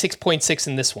 96.6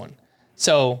 in this one.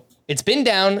 So it's been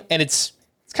down, and it's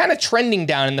kind of trending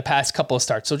down in the past couple of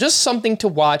starts. So just something to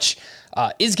watch.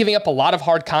 Is giving up a lot of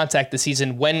hard contact this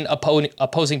season when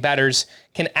opposing batters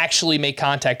can actually make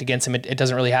contact against him. It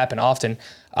doesn't really happen often.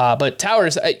 But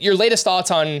Towers, your latest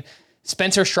thoughts on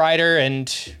Spencer Strider,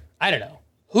 and I don't know.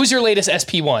 Who's your latest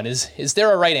SP1? Is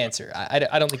there a right answer?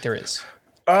 I don't think there is.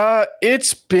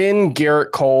 It's been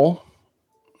Garrett Cole.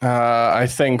 I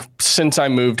think since I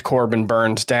moved Corbin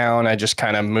Burns down, I just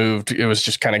kind of moved. It was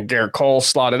just kind of Garrett Cole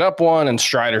slotted up 1 and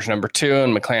Strider's number 2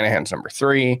 and McClanahan's number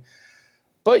 3.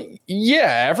 But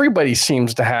yeah, everybody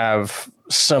seems to have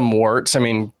some warts. I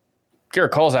mean,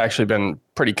 Garrett Cole's actually been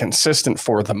pretty consistent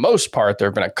for the most part. There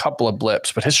have been a couple of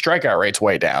blips, but his strikeout rate's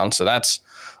way down. So that's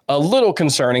a little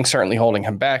concerning, certainly holding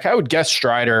him back. I would guess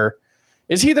Strider,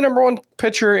 is he the number 1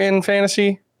 pitcher in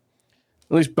fantasy?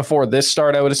 At least before this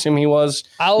start, I would assume he was,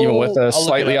 even with a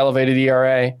slightly elevated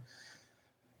ERA.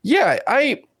 Yeah,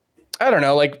 I don't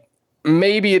know. Like,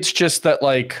 maybe it's just that,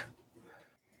 like,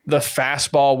 the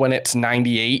fastball when it's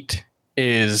 98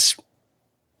 is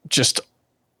just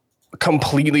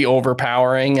completely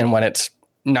overpowering. And when it's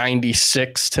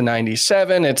 96 to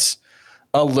 97, it's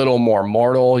a little more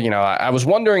mortal. I was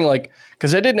wondering, like,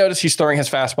 because I did notice he's throwing his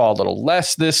fastball a little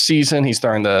less this season. He's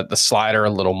throwing the slider a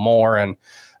little more. And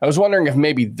I was wondering if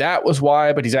maybe that was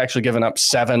why, but he's actually given up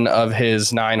 7 of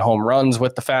his 9 home runs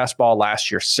with the fastball.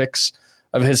 Last year, 6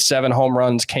 of his 7 home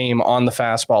runs came on the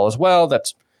fastball as well.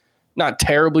 That's not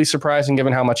terribly surprising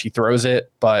given how much he throws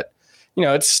it, but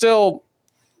it's still,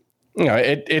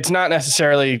 it's not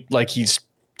necessarily like he's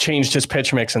changed his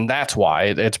pitch mix and that's why.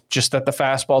 It's just that the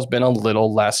fastball's been a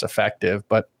little less effective,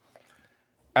 but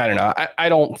I don't know. I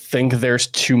don't think there's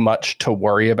too much to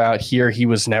worry about here. He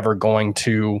was never going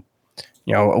to,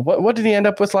 what did he end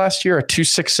up with last year? A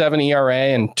 2.67 ERA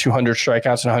and 200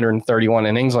 strikeouts and 131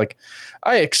 innings. Like,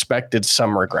 I expected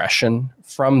some regression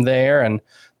from there. And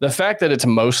the fact that it's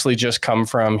mostly just come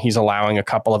from he's allowing a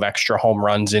couple of extra home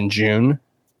runs in June,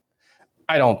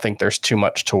 I don't think there's too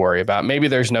much to worry about. Maybe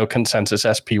there's no consensus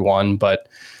SP1, but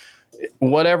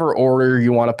whatever order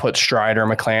you want to put Strider,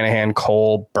 McClanahan,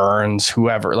 Cole, Burns,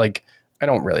 whoever, like, I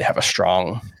don't really have a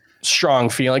strong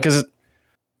feeling because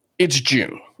it's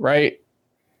June, right?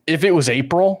 If it was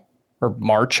April or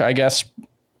March, I guess,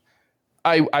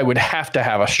 I would have to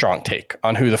have a strong take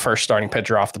on who the first starting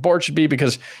pitcher off the board should be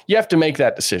because you have to make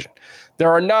that decision.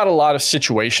 There are not a lot of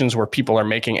situations where people are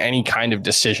making any kind of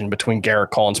decision between Garrett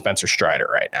Cole and Spencer Strider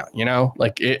right now.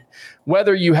 Like, it,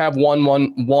 whether you have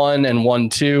 1-1-1 and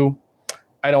 1-2,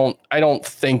 I don't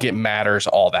think it matters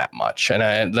all that much.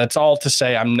 And that's all to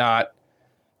say I'm not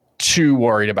too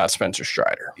worried about Spencer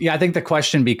Strider. Yeah, I think the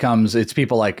question becomes, it's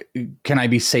people like, can I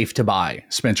be safe to buy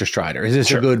Spencer Strider? Is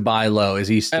this a good buy low? Is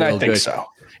he still good? And I think good? so.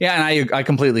 Yeah, and I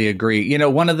completely agree. You know,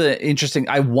 one of the interesting,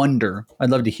 I'd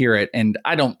love to hear it, and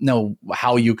I don't know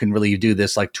how you can really do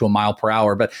this like to a mile per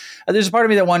hour, but there's a part of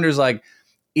me that wonders, like,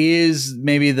 is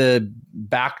maybe the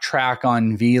backtrack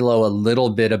on Velo a little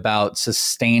bit about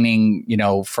sustaining, you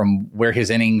know, from where his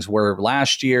innings were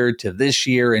last year to this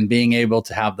year and being able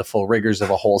to have the full rigors of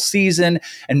a whole season.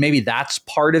 And maybe that's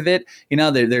part of it. You know,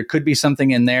 there could be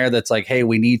something in there that's like, hey,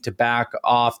 we need to back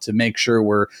off to make sure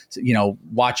we're, you know,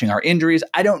 watching our injuries.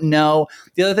 I don't know.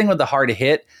 The other thing with the hard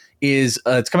hit is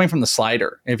it's coming from the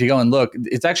slider. If you go and look,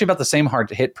 it's actually about the same hard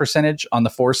to hit percentage on the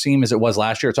four seam as it was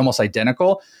last year. It's almost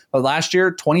identical. But last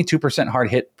year, 22% hard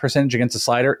hit percentage against the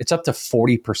slider. It's up to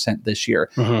 40% this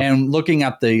year. And looking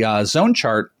at the zone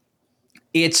chart,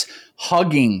 it's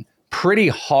hugging pretty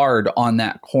hard on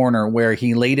that corner where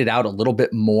he laid it out a little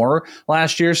bit more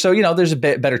last year. So, you know, there's a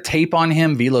bit better tape on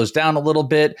him. Velo's down a little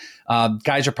bit.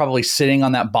 Guys are probably sitting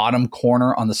on that bottom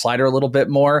corner on the slider a little bit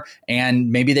more.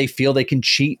 And maybe they feel they can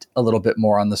cheat a little bit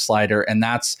more on the slider. And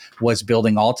that's what's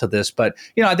building all to this. But,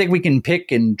 you know, I think we can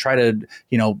pick and try to,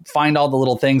 you know, find all the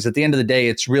little things. At the end of the day,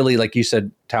 it's really, like you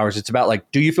said, Towers, it's about like,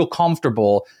 do you feel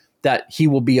comfortable that he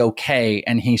will be okay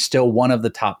and he's still one of the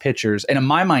top pitchers? And in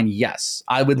my mind, yes,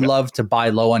 I would love to buy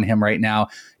low on him right now,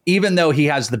 even though he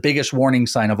has the biggest warning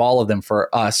sign of all of them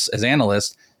for us as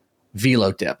analysts,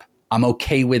 velo dip. I'm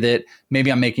okay with it.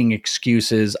 Maybe I'm making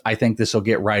excuses. I think this will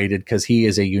get righted because he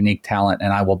is a unique talent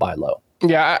and I will buy low.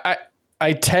 Yeah,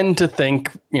 I tend to think,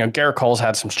 you know, Garrett Cole's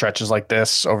had some stretches like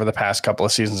this over the past couple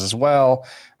of seasons as well.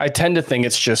 I tend to think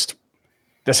it's just,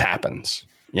 this happens.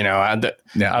 You know,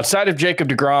 outside of Jacob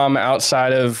deGrom,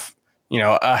 outside of, you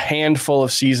know, a handful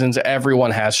of seasons,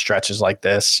 everyone has stretches like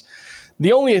this.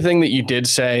 The only thing that you did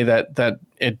say that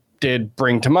it did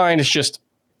bring to mind is just,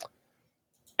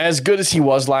 as good as he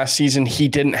was last season, he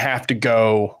didn't have to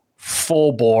go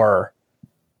full bore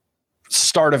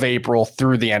start of April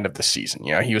through the end of the season.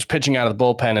 You know, he was pitching out of the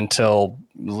bullpen until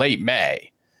late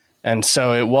May. And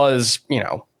so it was, you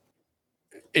know,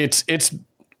 it's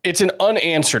an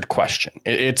unanswered question.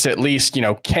 It's at least, you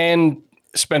know, can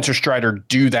Spencer Strider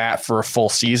do that for a full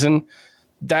season?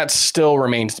 That still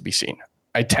remains to be seen.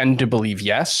 I tend to believe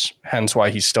yes, hence why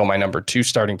he's still my number 2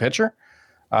 starting pitcher.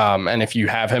 And if you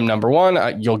have him number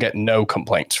 1, you'll get no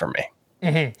complaints from me.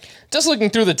 Mm-hmm. Just looking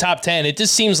through the top 10, it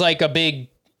just seems like a big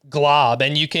glob,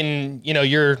 and you can, you know,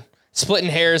 you're splitting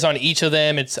hairs on each of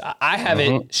them. I have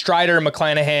it Strider,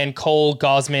 McClanahan, Cole,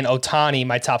 Gausman, Ohtani,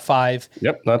 my top 5.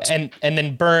 Yep. And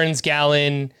then Burns,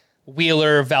 Gallen,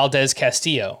 Wheeler, Valdez,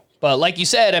 Castillo. But like you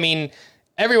said, I mean,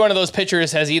 every one of those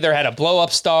pitchers has either had a blow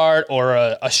up start or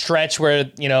a stretch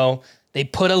where, you know, they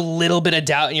put a little bit of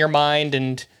doubt in your mind,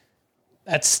 and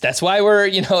that's why we're,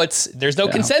 you know, there's no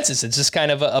consensus. It's just kind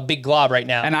of a big glob right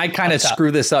now. And I kind of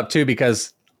screw this up too,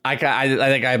 because I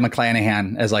think I have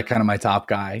McClanahan as like kind of my top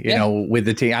guy, you know, with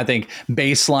the team. I think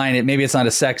baseline, maybe it's not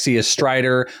as sexy as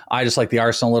Strider. I just like the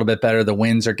arsenal a little bit better. The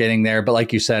wins are getting there. But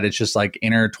like you said, it's just like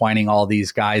intertwining all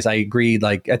these guys. I agree.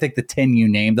 Like, I think the 10 you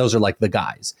named, those are like the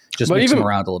guys. Just mix them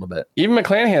around a little bit. Even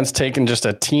McClanahan's taken just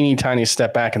a teeny tiny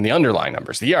step back in the underlying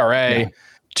numbers. The ERA,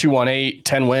 2.18,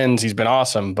 10 wins. He's been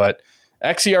awesome. But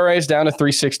xERA is down to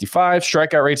 3.65.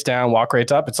 Strikeout rate's down. Walk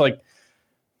rate's up. It's like,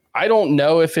 I don't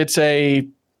know if it's a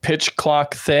pitch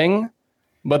clock thing,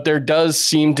 but there does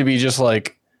seem to be just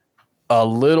like a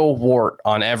little wart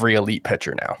on every elite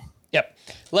pitcher now. Yep.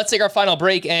 Let's take our final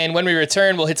break, and when we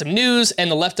return, we'll hit some news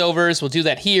and the leftovers. We'll do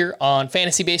that here on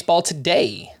Fantasy Baseball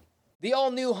Today. The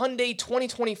all-new Hyundai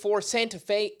 2024 Santa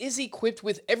Fe is equipped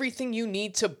with everything you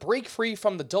need to break free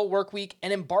from the dull work week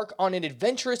and embark on an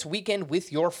adventurous weekend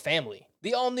with your family.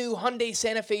 The all-new Hyundai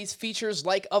Santa Fe's features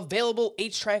like available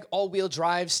H-Track all-wheel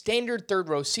drive, standard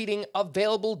third-row seating,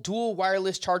 available dual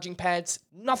wireless charging pads.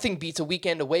 Nothing beats a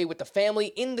weekend away with the family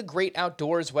in the great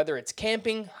outdoors, whether it's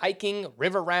camping, hiking,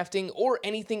 river rafting, or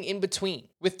anything in between.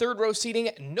 With third-row seating,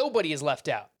 nobody is left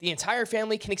out. The entire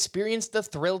family can experience the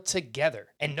thrill together,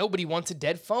 and nobody wants a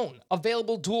dead phone.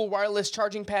 Available dual wireless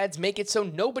charging pads make it so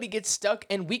nobody gets stuck,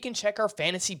 and we can check our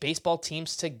fantasy baseball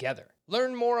teams together.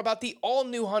 Learn more about the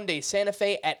all-new Hyundai Santa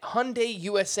Fe at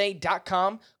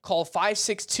HyundaiUSA.com. Call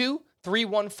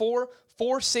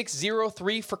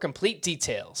 562-314-4603 for complete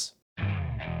details.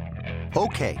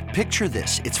 Okay, picture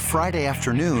this. It's Friday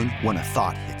afternoon when a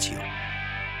thought hits you.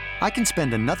 I can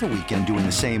spend another weekend doing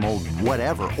the same old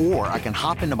whatever, or I can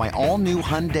hop into my all-new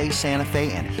Hyundai Santa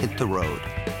Fe and hit the road.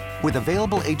 With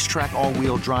available H-Track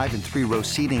all-wheel drive and 3-row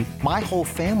seating, my whole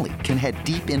family can head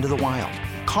deep into the wild.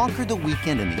 Conquer the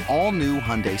weekend in the all-new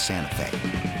Hyundai Santa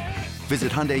Fe.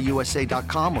 Visit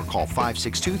HyundaiUSA.com or call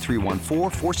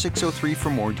 562-314-4603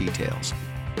 for more details.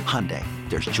 Hyundai,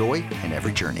 there's joy in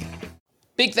every journey.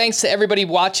 Big thanks to everybody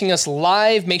watching us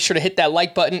live. Make sure to hit that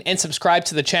like button and subscribe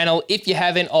to the channel if you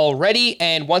haven't already.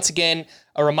 And once again,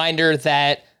 a reminder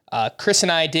that Chris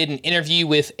and I did an interview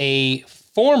with a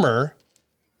former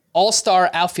All-Star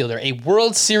outfielder, a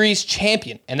World Series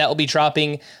champion, and that will be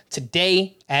dropping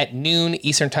today at noon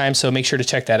Eastern time, so make sure to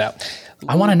check that out.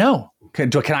 I want to know.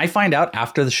 Can I find out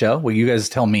after the show? Will you guys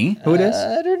tell me who it is?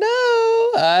 I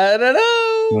don't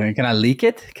know. Can I leak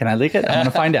it? I'm going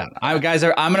to find out. I'm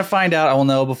going to find out. I will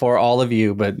know before all of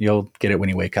you, but you'll get it when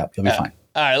you wake up. You'll be fine.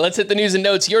 All right, let's hit the news and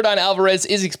notes. Yordan Alvarez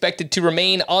is expected to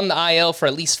remain on the IL for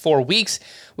at least 4 weeks,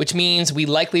 which means we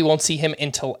likely won't see him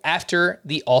until after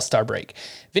the All-Star break.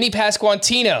 Vinny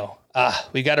Pasquantino.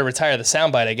 We got to retire the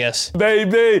soundbite, I guess.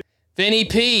 Baby. Vinny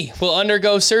P will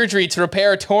undergo surgery to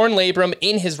repair a torn labrum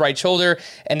in his right shoulder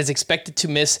and is expected to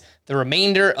miss the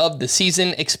remainder of the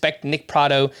season. Expect Nick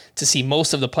Pratto to see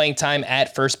most of the playing time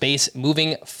at first base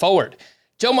moving forward.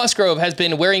 Joe Musgrove has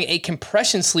been wearing a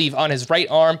compression sleeve on his right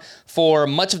arm for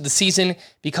much of the season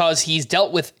because he's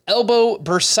dealt with elbow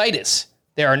bursitis.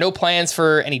 There are no plans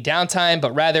for any downtime,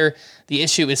 but rather the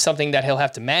issue is something that he'll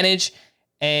have to manage.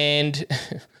 And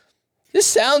this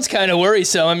sounds kind of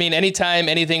worrisome. I mean, anytime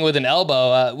anything with an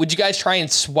elbow, would you guys try and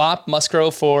swap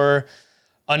Musgrove for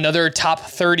another top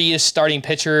 30-ish starting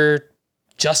pitcher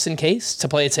just in case to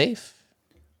play it safe?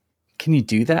 Can you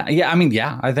do that? Yeah, I mean,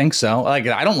 yeah, I think so. Like,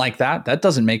 I don't like that. That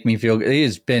doesn't make me feel good. He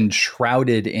has been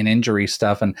shrouded in injury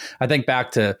stuff. And I think back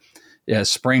to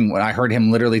spring when I heard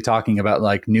him literally talking about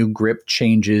like new grip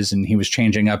changes, and he was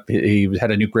changing up. He had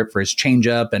a new grip for his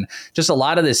changeup, and just a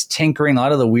lot of this tinkering, a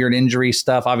lot of the weird injury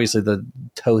stuff. Obviously, the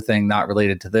toe thing not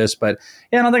related to this, but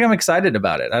yeah, I don't think I'm excited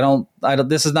about it. I don't.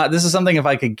 This is something if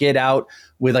I could get out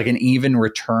with like an even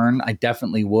return, I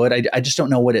definitely would. I just don't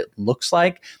know what it looks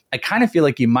like. I kind of feel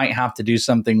like you might have to do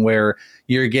something where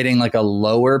you're getting like a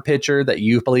lower pitcher that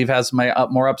you believe has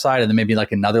more upside, and then maybe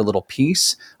like another little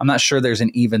piece. I'm not sure there's an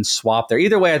even swap there.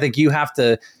 Either way, I think you have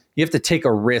to take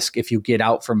a risk if you get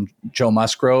out from Joe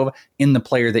Musgrove in the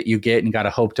player that you get, and got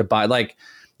to hope to buy. Like,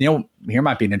 here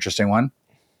might be an interesting one.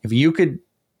 If you could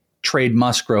trade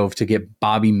Musgrove to get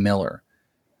Bobby Miller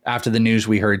after the news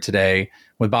we heard today,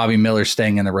 with Bobby Miller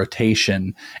staying in the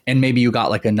rotation, and maybe you got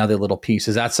like another little piece,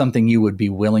 is that something you would be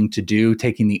willing to do,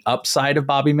 taking the upside of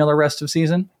Bobby Miller rest of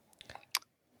season?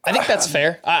 I think that's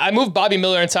fair. I moved Bobby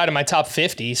Miller inside of my top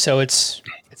 50, so it's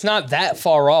not that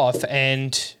far off,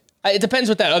 and it depends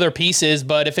what that other piece is,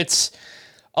 but if it's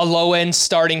a low-end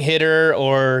starting hitter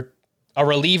or a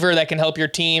reliever that can help your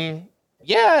team,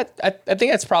 yeah, I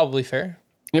think that's probably fair.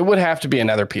 It would have to be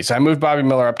another piece. I moved Bobby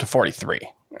Miller up to 43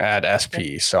 at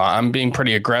SP, so I'm being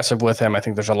pretty aggressive with him. I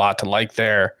think there's a lot to like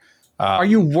there. Are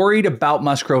you worried about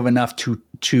Musgrove enough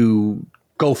to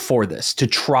go for this, to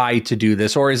try to do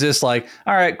this? Or is this like,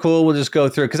 all right, cool, we'll just go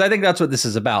through it? Because I think that's what this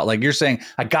is about. Like you're saying,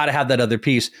 I got to have that other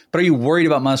piece, but are you worried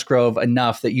about Musgrove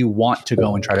enough that you want to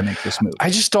go and try to make this move? I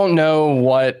just don't know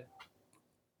what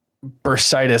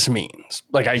bursitis means.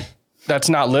 That's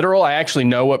not literal. I actually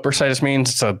know what bursitis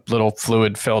means. It's a little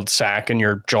fluid-filled sac in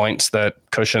your joints that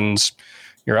cushions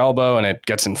your elbow, and it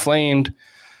gets inflamed.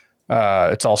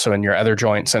 It's also in your other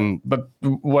joints. But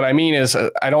what I mean is,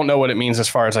 I don't know what it means as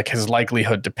far as like his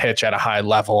likelihood to pitch at a high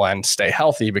level and stay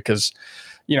healthy, because,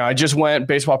 I just went,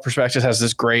 Baseball Prospectus has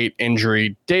this great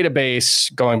injury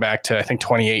database going back to, I think,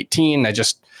 2018. I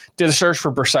just did a search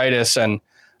for bursitis, and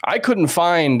I couldn't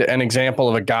find an example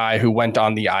of a guy who went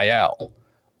on the IL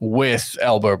with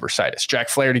elbow bursitis. Jack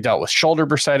Flaherty dealt with shoulder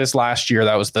bursitis last year.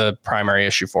 That was the primary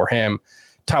issue for him.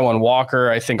 Taijuan Walker,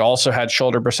 I think, also had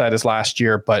shoulder bursitis last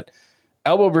year, but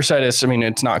elbow bursitis, I mean,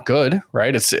 it's not good,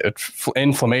 right? It's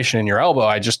inflammation in your elbow.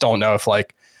 I just don't know if,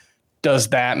 like, does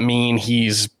that mean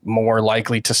he's more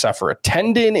likely to suffer a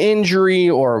tendon injury,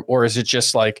 or is it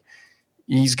just like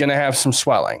he's going to have some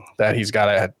swelling that he's got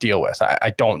to deal with?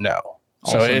 I don't know.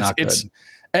 So it's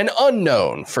an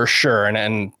unknown for sure.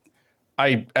 And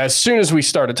I, as soon as we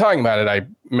started talking about it, I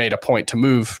made a point to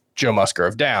move Joe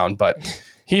Musgrove down, but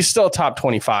he's still a top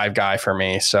 25 guy for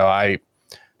me. So I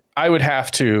would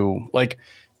have to, like,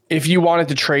 if you wanted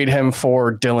to trade him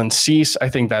for Dylan Cease, I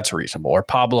think that's reasonable, or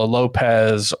Pablo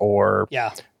Lopez, or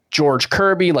George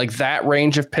Kirby, like that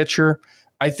range of pitcher.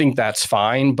 I think that's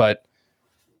fine, but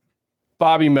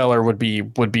Bobby Miller would be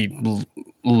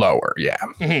lower. Yeah.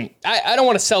 Mm-hmm. I don't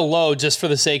want to sell low just for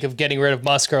the sake of getting rid of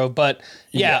Musgrove, but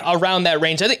around that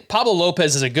range. I think Pablo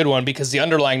Lopez is a good one because the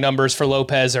underlying numbers for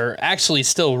Lopez are actually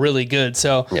still really good.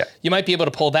 So you might be able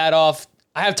to pull that off.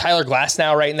 I have Tyler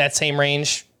Glasnow right in that same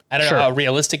range. I don't know how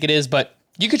realistic it is, but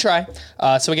you could try.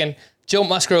 So again, Joe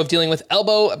Musgrove dealing with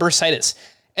elbow bursitis.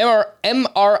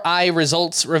 MRI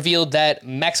results revealed that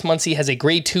Max Muncy has a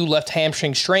grade 2 left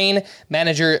hamstring strain.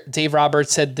 Manager Dave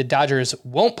Roberts said the Dodgers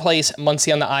won't place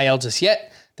Muncy on the IL just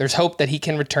yet. There's hope that he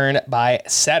can return by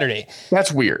Saturday.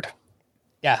 That's weird.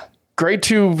 Yeah. Grade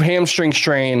 2 hamstring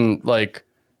strain, like,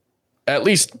 at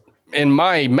least in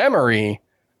my memory,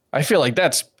 I feel like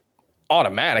that's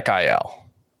automatic IL.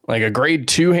 Like a grade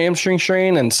 2 hamstring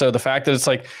strain. And so the fact that it's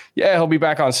like, he'll be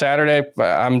back on Saturday,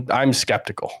 I'm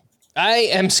skeptical. I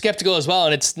am skeptical as well,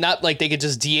 and it's not like they could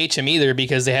just DH him either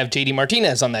because they have JD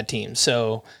Martinez on that team.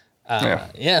 So,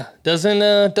 does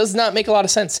not make a lot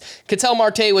of sense. Ketel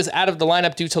Marte was out of the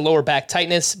lineup due to lower back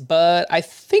tightness, but I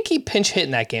think he pinch hit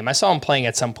in that game. I saw him playing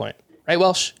at some point. Right,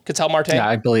 Welsh? Ketel Marte? Yeah,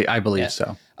 I believe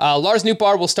so. Lars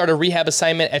Nootbaar will start a rehab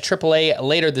assignment at AAA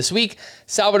later this week.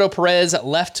 Salvador Perez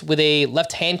left with a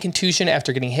left hand contusion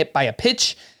after getting hit by a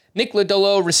pitch. Nick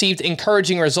Lodolo received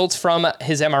encouraging results from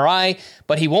his MRI,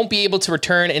 but he won't be able to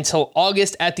return until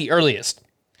August at the earliest.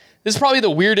 This is probably the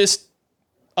weirdest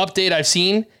update I've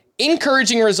seen.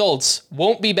 Encouraging results,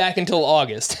 won't be back until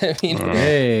August. I mean,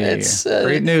 it's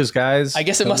great news, guys. I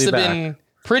guess it must have been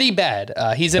pretty bad.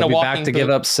 He's in a walking back to boot. Give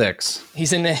up 6.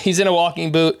 He's in a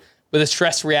walking boot with a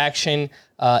stress reaction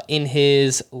in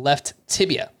his left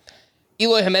tibia.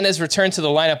 Eloy Jimenez returned to the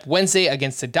lineup Wednesday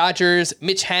against the Dodgers.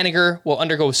 Mitch Haniger will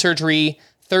undergo surgery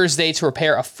Thursday to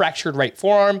repair a fractured right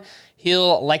forearm.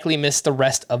 He'll likely miss the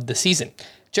rest of the season.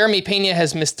 Jeremy Pena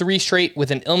has missed 3 straight with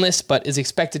an illness, but is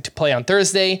expected to play on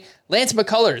Thursday. Lance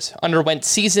McCullers underwent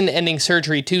season-ending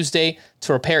surgery Tuesday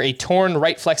to repair a torn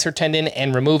right flexor tendon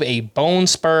and remove a bone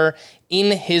spur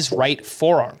in his right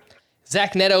forearm.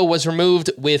 Zach Neto was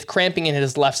removed with cramping in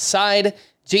his left side.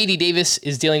 J.D. Davis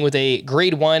is dealing with a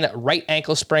grade 1 right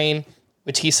ankle sprain,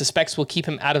 which he suspects will keep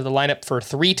him out of the lineup for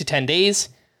 3 to 10 days.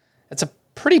 That's a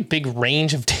pretty big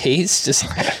range of days.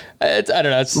 I don't know.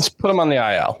 Let's put him on the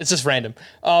IL. It's just random.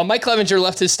 Mike Clevenger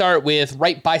left his start with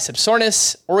right bicep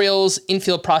soreness. Orioles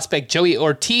infield prospect Joey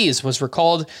Ortiz was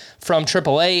recalled from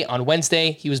AAA on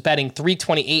Wednesday. He was batting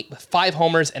 .328 with 5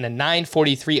 homers and a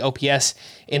 .943 OPS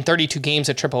in 32 games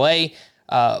at AAA.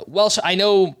 Welsh, I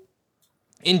know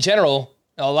in general,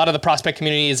 a lot of the prospect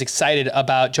community is excited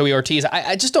about Joey Ortiz.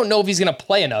 I just don't know if he's going to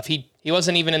play enough. He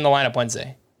wasn't even in the lineup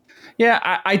Wednesday.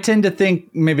 Yeah, I tend to think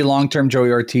maybe long-term Joey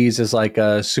Ortiz is like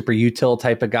a super util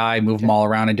type of guy, move them all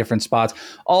around in different spots.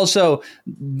 Also,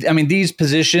 I mean, these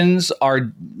positions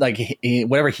are like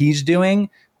whatever he's doing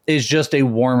is just a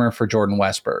warmer for Jordan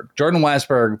Westburg. Jordan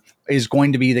Westburg is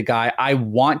going to be the guy I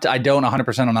don't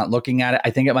 100%. I'm not looking at it.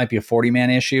 I think it might be a 40-man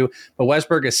issue, but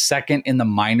Westburg is second in the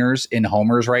minors in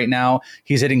homers right now.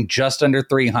 He's hitting just under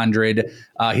 300.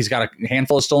 He's got a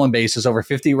handful of stolen bases, over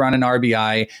 50 run and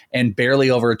RBI, and barely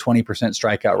over a 20%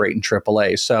 strikeout rate in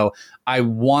AAA. So I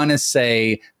want to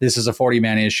say this is a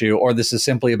 40-man issue, or this is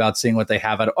simply about seeing what they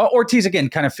have. Ortiz, again,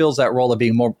 kind of fills that role of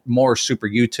being more super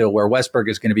util, where Westburg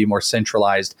is going to be more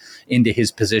centralized into his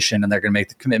position, and they're going to make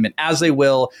the commitment, as they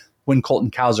will when Colton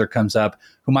Cowser comes up,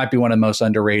 who might be one of the most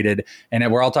underrated. And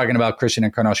we're all talking about Christian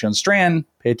Encarnacion Strand.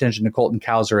 Pay attention to Colton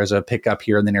Cowser as a pickup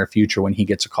here in the near future when he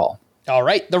gets a call. All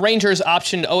right. The Rangers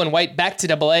optioned Owen White back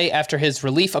to AA after his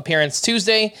relief appearance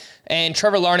Tuesday, and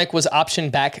Trevor Larnach was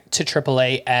optioned back to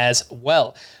AAA as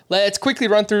well. Let's quickly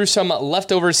run through some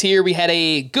leftovers here. We had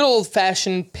a good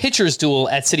old-fashioned pitcher's duel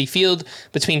at Citi Field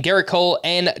between Garrett Cole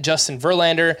and Justin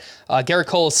Verlander. Garrett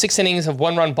Cole, 6 innings of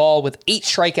 1-run ball with 8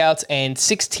 strikeouts and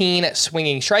 16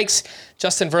 swinging strikes.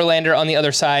 Justin Verlander, on the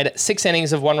other side, 6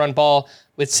 innings of 1-run ball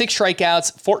with 6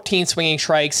 strikeouts, 14 swinging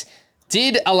strikes.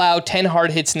 Did allow 10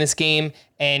 hard hits in this game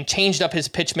and changed up his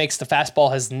pitch mix. The fastball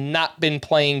has not been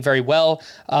playing very well,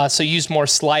 so used more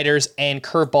sliders and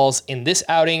curveballs in this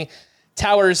outing.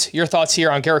 Towers, your thoughts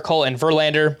here on Garrett Cole and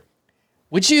Verlander.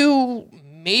 Would you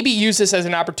maybe use this as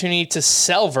an opportunity to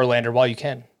sell Verlander while you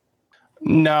can?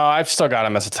 No, I've still got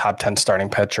him as a top 10 starting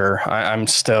pitcher.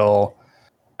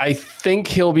 I think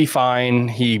he'll be fine.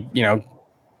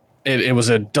 It was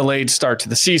a delayed start to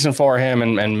the season for him,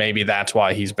 and maybe that's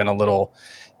why he's been a little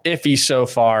iffy so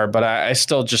far. But I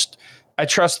still I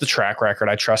trust the track record.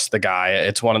 I trust the guy.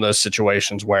 It's one of those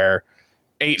situations where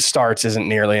 8 starts isn't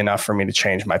nearly enough for me to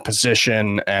change my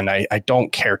position, and I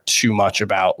don't care too much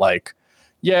about,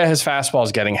 his fastball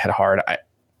is getting hit hard.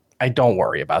 I don't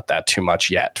worry about that too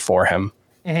much yet for him.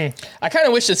 I kind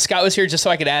of wish that Scott was here just so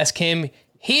I could ask him.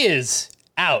 He is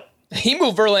out. He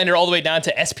moved Verlander all the way down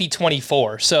to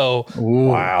SP24. So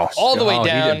Wow. all the way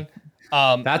down.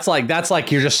 That's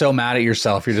like you're just so mad at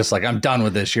yourself. You're just like, I'm done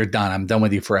with this. You're done. I'm done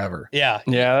with you forever. Yeah.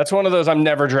 Yeah, that's one of those I'm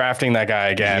never drafting that guy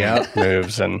again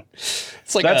moves. And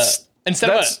it's like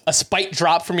instead of a spike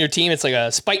drop from your team, it's like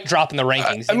a spike drop in the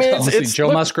rankings. I mean, it's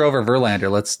Joe Musgrove or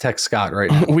Verlander. Let's text Scott right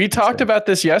now. We talked about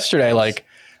this yesterday. Like,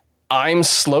 I'm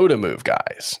slow to move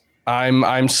guys.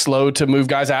 I'm slow to move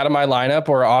guys out of my lineup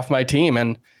or off my team.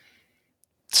 And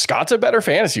Scott's a better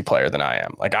fantasy player than I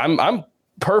am. Like, I'm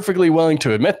perfectly willing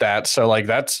to admit that. So like,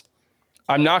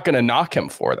 I'm not going to knock him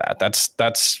for that.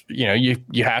 That's,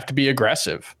 you have to be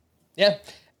aggressive. Yeah.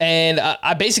 And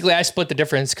I split the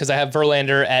difference because I have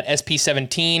Verlander at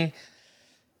SP17.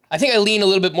 I think I lean a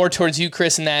little bit more towards you,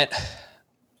 Chris, in that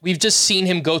we've just seen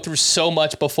him go through so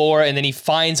much before, and then he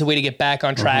finds a way to get back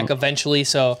on track eventually.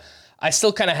 So I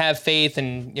still kind of have faith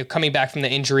in coming back from the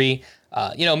injury.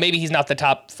 Maybe he's not the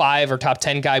top 5 or top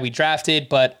 10 guy we drafted,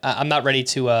 but I'm not ready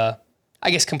to,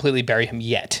 completely bury him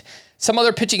yet. Some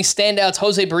other pitching standouts.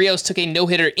 Jose Barrios took a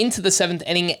no-hitter into the 7th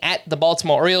inning at the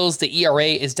Baltimore Orioles. The ERA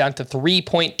is down to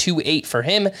 3.28 for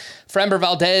him. Framber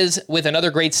Valdez with another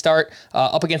great start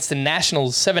up against the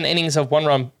Nationals. 7 innings of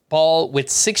one-run ball with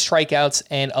 6 strikeouts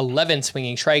and 11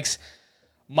 swinging strikes.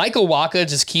 Michael Wacha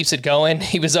just keeps it going.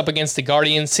 He was up against the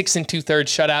Guardians, 6 2/3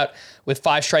 shutout with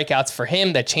 5 strikeouts for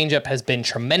him. That changeup has been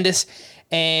tremendous.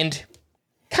 And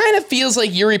kind of feels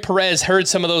like Yuri Perez heard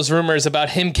some of those rumors about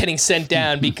him getting sent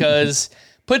down because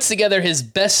puts together his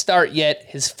best start yet,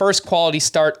 his first quality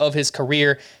start of his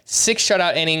career. 6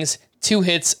 shutout innings, 2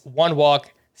 hits, 1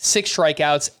 walk, 6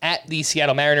 strikeouts at the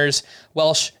Seattle Mariners.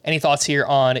 Welsh, any thoughts here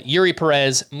on Yuri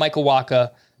Perez, Michael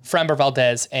Wacha, Framber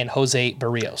Valdez, and Jose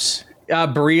Barrios?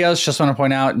 Barrios, just want to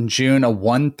point out, in June, a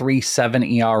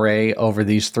 1.37 ERA over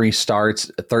these 3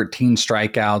 starts, 13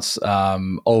 strikeouts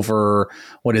over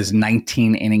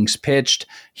 19 innings pitched.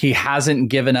 He hasn't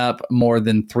given up more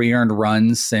than 3 earned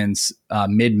runs since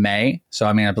mid-May. So,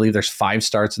 I believe there's 5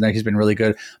 starts in there. He's been really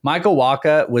good. Michael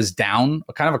Wacha was down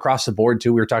kind of across the board,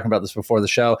 too. We were talking about this before the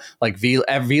show. Like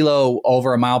velo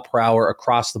over a mile per hour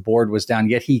across the board was down,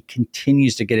 yet he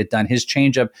continues to get it done. His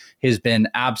changeup has been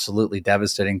absolutely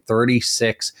devastating.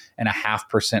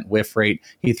 36.5% whiff rate.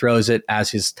 He throws it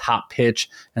as his top pitch,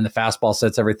 and the fastball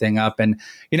sets everything up. And,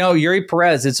 Yuri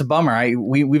Perez, it's a bummer.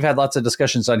 We've had lots of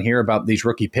discussions on here about these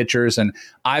rookie pitchers, and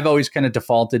I've always kind of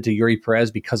defaulted to Yuri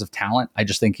Perez because of talent. I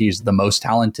just think he's the most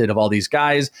talented of all these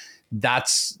guys.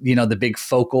 That's, the big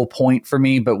focal point for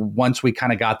me. But once we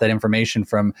kind of got that information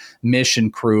from Mish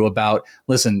and crew about,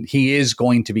 listen, he is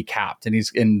going to be capped,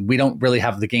 and we don't really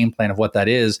have the game plan of what that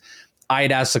is. I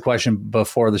had asked the question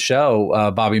before the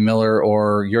show, Bobby Miller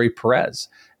or Yuri Perez.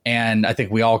 And I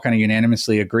think we all kind of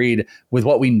unanimously agreed with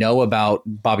what we know about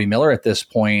Bobby Miller at this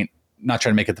point. Not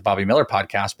trying to make it the Bobby Miller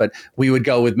podcast, but we would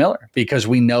go with Miller because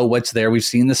we know what's there. We've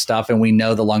seen the stuff and we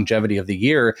know the longevity of the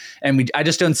year. And I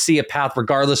just don't see a path,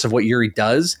 regardless of what Yuri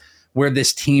does, where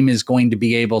this team is going to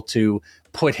be able to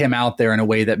put him out there in a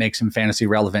way that makes him fantasy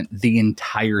relevant the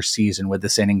entire season with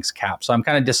this innings cap. So I'm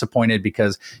kind of disappointed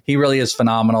because he really is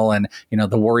phenomenal. And,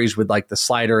 the worries with like the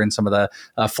slider and some of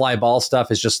the fly ball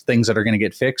stuff is just things that are going to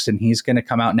get fixed. And he's going to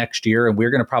come out next year, and we're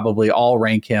going to probably all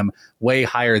rank him way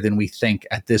higher than we think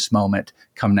at this moment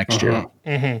come next year.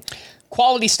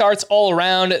 Quality starts all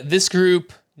around. This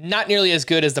group, not nearly as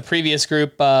good as the previous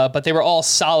group, but they were all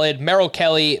solid. Merrill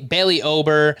Kelly, Bailey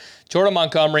Ober, Jordan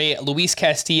Montgomery, Luis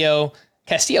Castillo.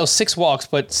 Castillo, 6 walks,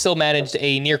 but still managed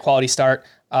a near quality start.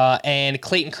 And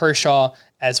Clayton Kershaw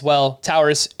as well.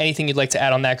 Towers, anything you'd like to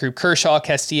add on that group? Kershaw,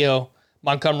 Castillo,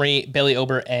 Montgomery, Bailey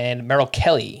Ober, and Merrill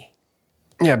Kelly.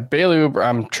 Yeah, Bailey Ober.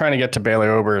 I'm trying to get to Bailey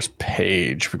Ober's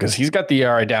page because he's got the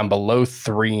ERA down below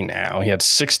 3 now. He had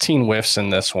 16 whiffs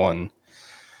in this one.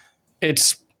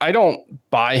 I don't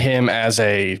buy him as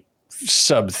a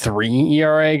sub 3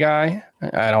 ERA guy.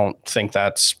 I don't think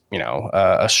that's,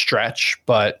 a stretch,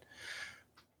 but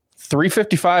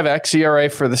 3.55 xERA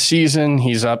for the season.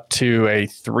 He's up to a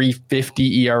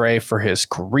 3.50 ERA for his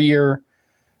career.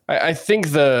 I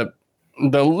think the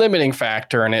limiting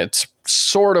factor, and it's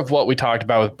sort of what we talked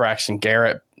about with Braxton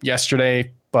Garrett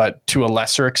yesterday, but to a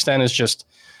lesser extent, is just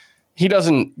he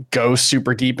doesn't go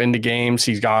super deep into games.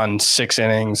 He's gone 6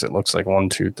 innings. It looks like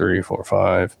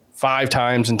 5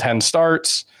 times in 10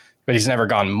 starts, but he's never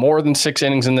gone more than 6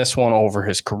 innings in this one over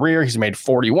his career. He's made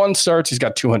 41 starts. He's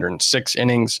got 206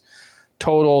 innings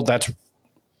total. That's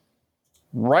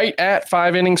right at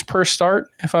 5 innings per start,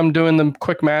 if I'm doing the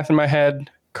quick math in my head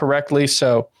correctly.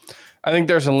 So I think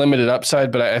there's a limited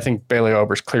upside, but I think Bailey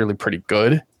Ober's clearly pretty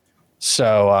good.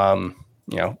 So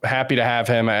happy to have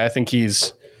him. I think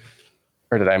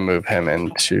where did I move him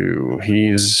into? I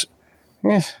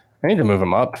need to move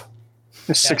him up.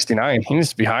 He's 69. He needs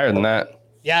to be higher than that.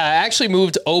 Yeah, I actually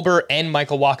moved Ober and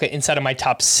Michael Wacha inside of my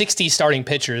top 60 starting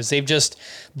pitchers. They've just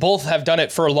both have done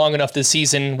it for long enough this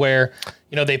season where,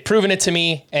 they've proven it to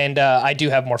me, and I do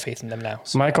have more faith in them now.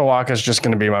 So. Michael Wacha is just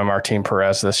going to be my Martin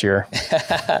Perez this year.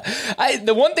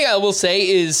 The one thing I will say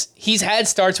is he's had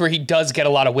starts where he does get a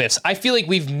lot of whiffs. I feel like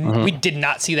we did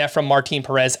not see that from Martin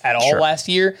Perez at all last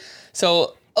year.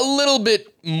 So a little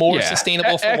bit more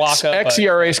sustainable for Wacha.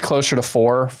 xERA is closer to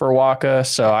 4 for Wacha,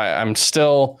 so I'm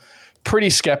still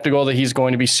pretty skeptical that he's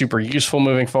going to be super useful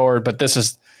moving forward. But this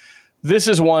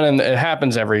is one, and it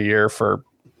happens every year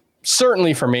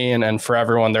certainly for me and for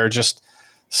everyone. There are just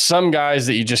some guys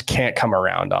that you just can't come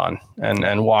around on, and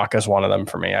Wacha is one of them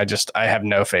for me. I have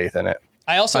no faith in it.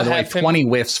 I also By the have way, 20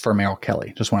 whiffs for Merrill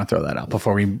Kelly. Just want to throw that out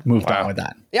before we moved on with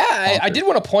that. Yeah, I did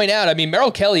want to point out,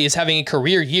 Merrill Kelly is having a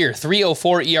career year,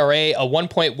 3.04 ERA, a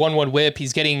 1.11 whip.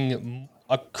 He's getting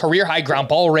a career high ground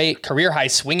ball rate, career high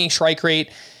swinging strike rate.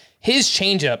 His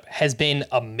changeup has been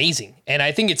amazing, and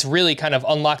I think it's really kind of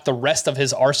unlocked the rest of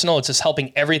his arsenal. It's just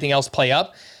helping everything else play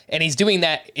up, and he's doing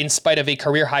that in spite of a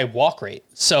career high walk rate.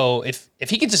 So if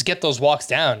he could just get those walks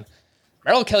down,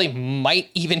 Merrill Kelly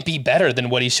might even be better than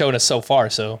what he's shown us so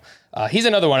far. So he's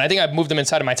another one. I think I've moved him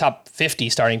inside of my top 50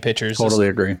 starting pitchers. Totally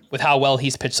agree. With how well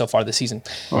he's pitched so far this season.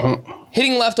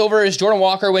 Hitting leftover is Jordan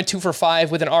Walker, went 2 for 5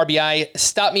 with an RBI.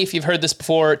 Stop me if you've heard this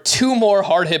before. 2 more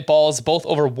hard hit balls, both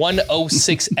over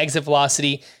 106 exit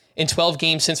velocity in 12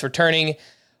 games since returning.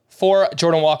 For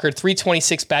Jordan Walker,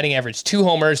 326 batting average, 2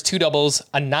 homers, 2 doubles,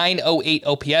 a 908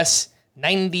 OPS,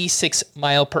 96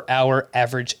 mile per hour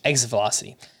average exit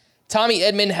velocity. Tommy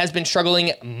Edman has been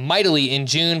struggling mightily in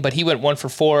June, but he went 1 for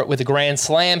 4 with a grand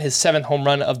slam, his 7th home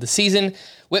run of the season.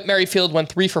 Whit Merrifield went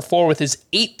 3 for 4 with his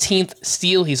 18th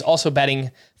steal. He's also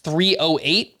batting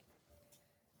 .308.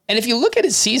 And if you look at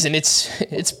his season,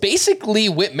 it's basically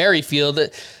Whit Merrifield,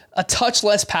 a touch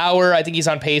less power. I think he's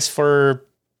on pace for,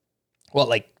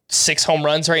 6 home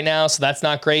runs right now, so that's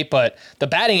not great. But the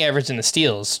batting average and the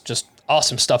steals, just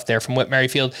awesome stuff there from Whit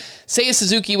Merrifield. Seiya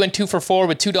Suzuki went 2 for 4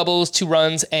 with 2 doubles, 2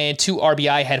 runs, and 2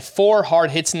 RBI. Had 4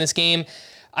 hard hits in this game.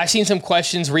 I've seen some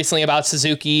questions recently about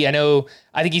Suzuki. I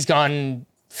think he's gone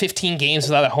 15 games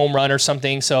without a home run or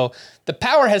something. So the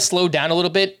power has slowed down a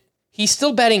little bit. He's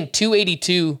still batting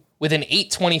 .282 with an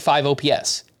 825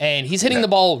 OPS. And he's hitting the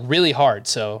ball really hard.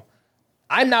 So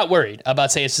I'm not worried about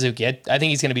Seiya Suzuki. I think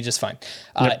he's going to be just fine.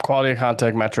 Quality of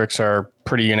contact metrics are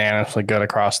pretty unanimously good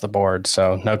across the board,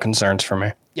 so no concerns for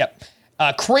me. Yep.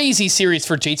 Crazy series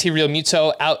for JT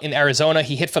Realmuto out in Arizona.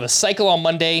 He hit for the cycle on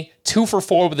Monday, 2 for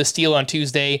 4 with a steal on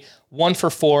Tuesday, 1 for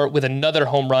 4 with another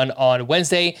home run on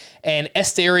Wednesday, and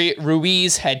Esteury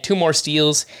Ruiz had 2 more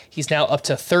steals. He's now up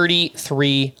to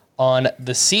 33 on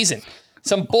the season.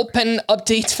 Some bullpen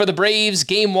updates for the Braves.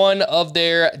 Game 1 of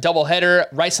their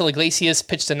doubleheader. Raisel Iglesias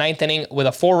pitched the 9th inning with a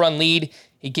 4-run lead.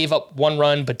 He gave up 1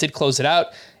 run, but did close it out.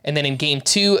 And then in Game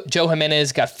 2, Joe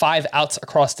Jimenez got 5 outs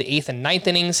across the 8th and 9th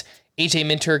innings. AJ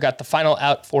Minter got the final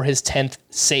out for his 10th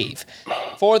save.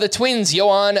 For the Twins,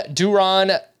 Yohan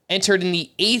Duran entered in the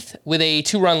 8th with a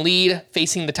 2-run lead,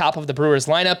 facing the top of the Brewers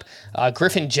lineup.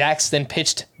 Griffin Jax then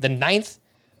pitched the 9th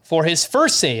for his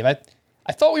first save.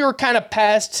 I thought we were kind of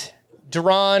past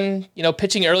Duran,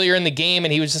 pitching earlier in the game,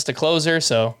 and he was just a closer,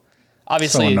 so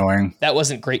obviously that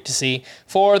wasn't great to see.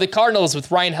 For the Cardinals,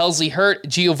 with Ryan Helsley hurt,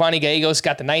 Giovanni Gallegos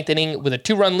got the 9th inning with a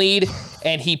 2-run lead,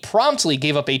 and he promptly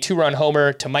gave up a 2-run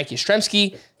homer to Mike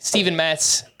Yastrzemski. Steven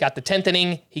Matz got the 10th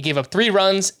inning. He gave up 3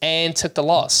 runs and took the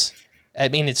loss.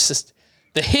 It's just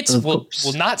the hits will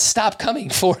not stop coming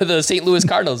for the St. Louis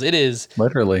Cardinals. It is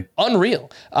literally unreal.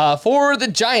 For the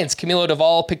Giants, Camilo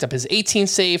Doval picked up his 18th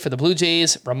save. For the Blue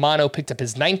Jays, Romano picked up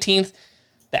his 19th.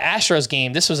 The Astros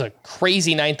game, this was a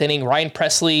crazy 9th inning. Ryan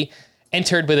Presley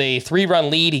entered with a 3-run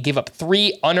lead. He gave up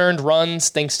 3 unearned runs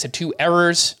thanks to 2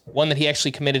 errors, one that he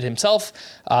actually committed himself.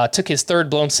 Took his 3rd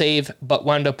blown save, but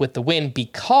wound up with the win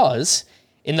because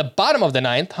in the bottom of the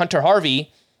 9th, Hunter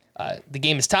Harvey, the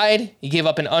game is tied. He gave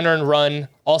up an unearned run,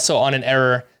 also on an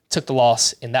error, took the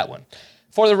loss in that one.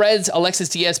 For the Reds, Alexis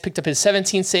Diaz picked up his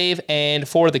 17th save, and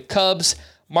for the Cubs,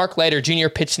 Mark Leiter Jr.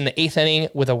 pitched in the 8th inning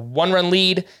with a 1-run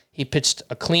lead. He pitched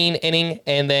a clean inning,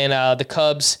 and then the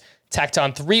Cubs tacked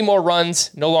on 3 more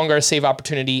runs, no longer a save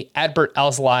opportunity. Adbert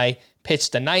Alzolay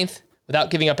pitched the 9th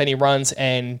without giving up any runs,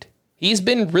 and he's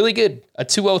been really good. A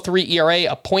 2.03 ERA,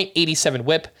 a .87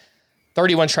 whip,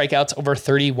 31 strikeouts over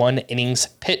 31 innings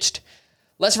pitched.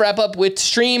 Let's wrap up with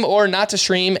stream or not to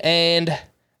stream. And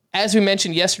as we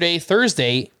mentioned yesterday,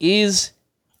 Thursday is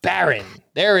barren.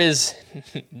 There is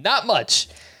not much.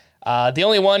 The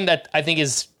only one that I think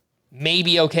is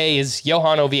maybe okay is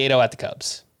Johan Oviedo at the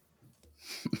Cubs.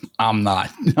 I'm not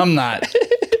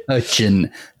touching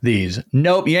these.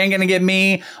 Nope, you ain't gonna get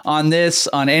me on this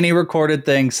on any recorded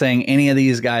thing saying any of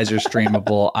these guys are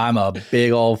streamable. I'm a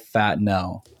big old fat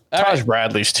no. Taj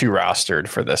Bradley's too rostered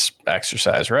for this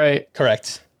exercise, right?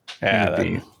 Correct. Yeah,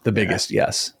 Be the biggest,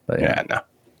 yes. But yeah, no.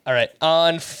 All right.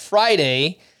 On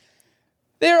Friday,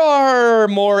 there are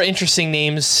more interesting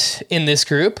names in this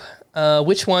group.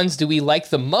 Which ones do we like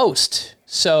the most?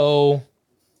 So, all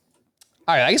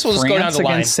right, I guess we'll just go down the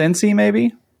line. Against Cincy,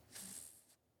 maybe?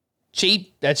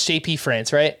 That's JP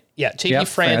France, right? Yeah,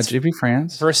 JP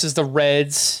France versus the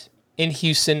Reds in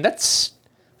Houston. That's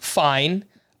fine.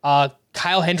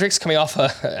 Kyle Hendricks coming off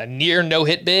a near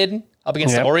no-hit bid up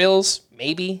against the Orioles,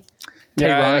 maybe.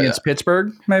 Ron against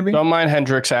Pittsburgh, maybe. Don't mind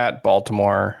Hendricks at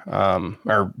Baltimore,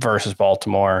 or versus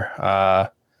Baltimore.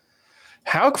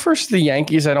 Houck versus the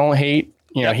Yankees, I don't hate.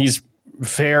 He's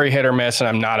very hit or miss, and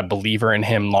I'm not a believer in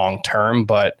him long term,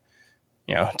 but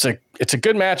it's a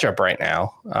good matchup right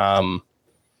now.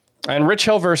 And Rich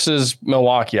Hill versus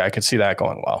Milwaukee, I could see that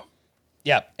going well.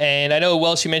 Yeah, and I know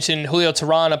Welsh, you mentioned Julio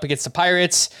Teheran up against the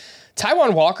Pirates.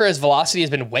 Taijuan Walker, his velocity has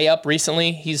been way up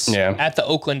recently. He's at the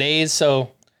Oakland A's,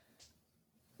 so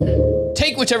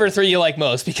take whichever three you like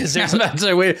most, because there's we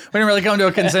didn't really come to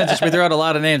a consensus. We threw out a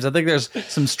lot of names. I think there's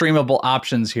some streamable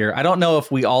options here. I don't know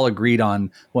if we all agreed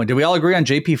on one. Did we all agree on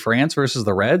JP France versus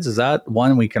the Reds? Is that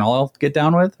one we can all get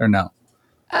down with, or no?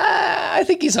 I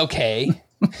think he's okay.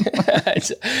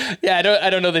 Yeah, I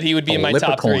don't know that he would be in my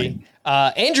top three.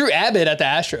 Andrew Abbott at the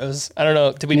Astros. I don't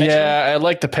know. Did we mention him? I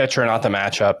like the pitcher, not the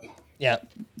matchup. Yeah.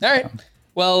 All right.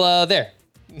 Well, there.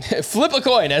 Flip a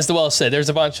coin, as the Welsh said. There's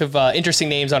a bunch of interesting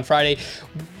names on Friday.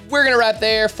 We're going to wrap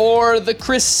there for the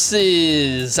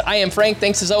Chris's. I am Frank.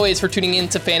 Thanks as always for tuning in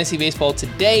to Fantasy Baseball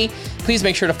today. Please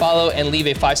make sure to follow and leave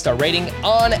a 5-star rating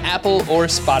on Apple or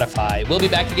Spotify. We'll be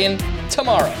back again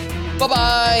tomorrow.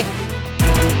 Bye-bye.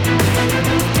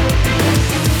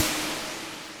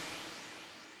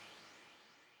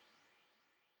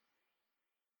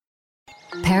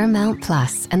 Paramount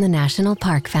Plus and the National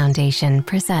Park Foundation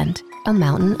present A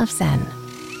Mountain of Zen.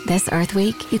 This Earth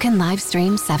Week, you can live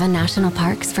stream 7 national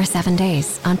parks for 7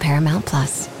 days on Paramount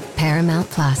Plus. Paramount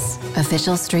Plus,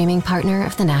 official streaming partner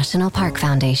of the National Park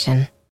Foundation.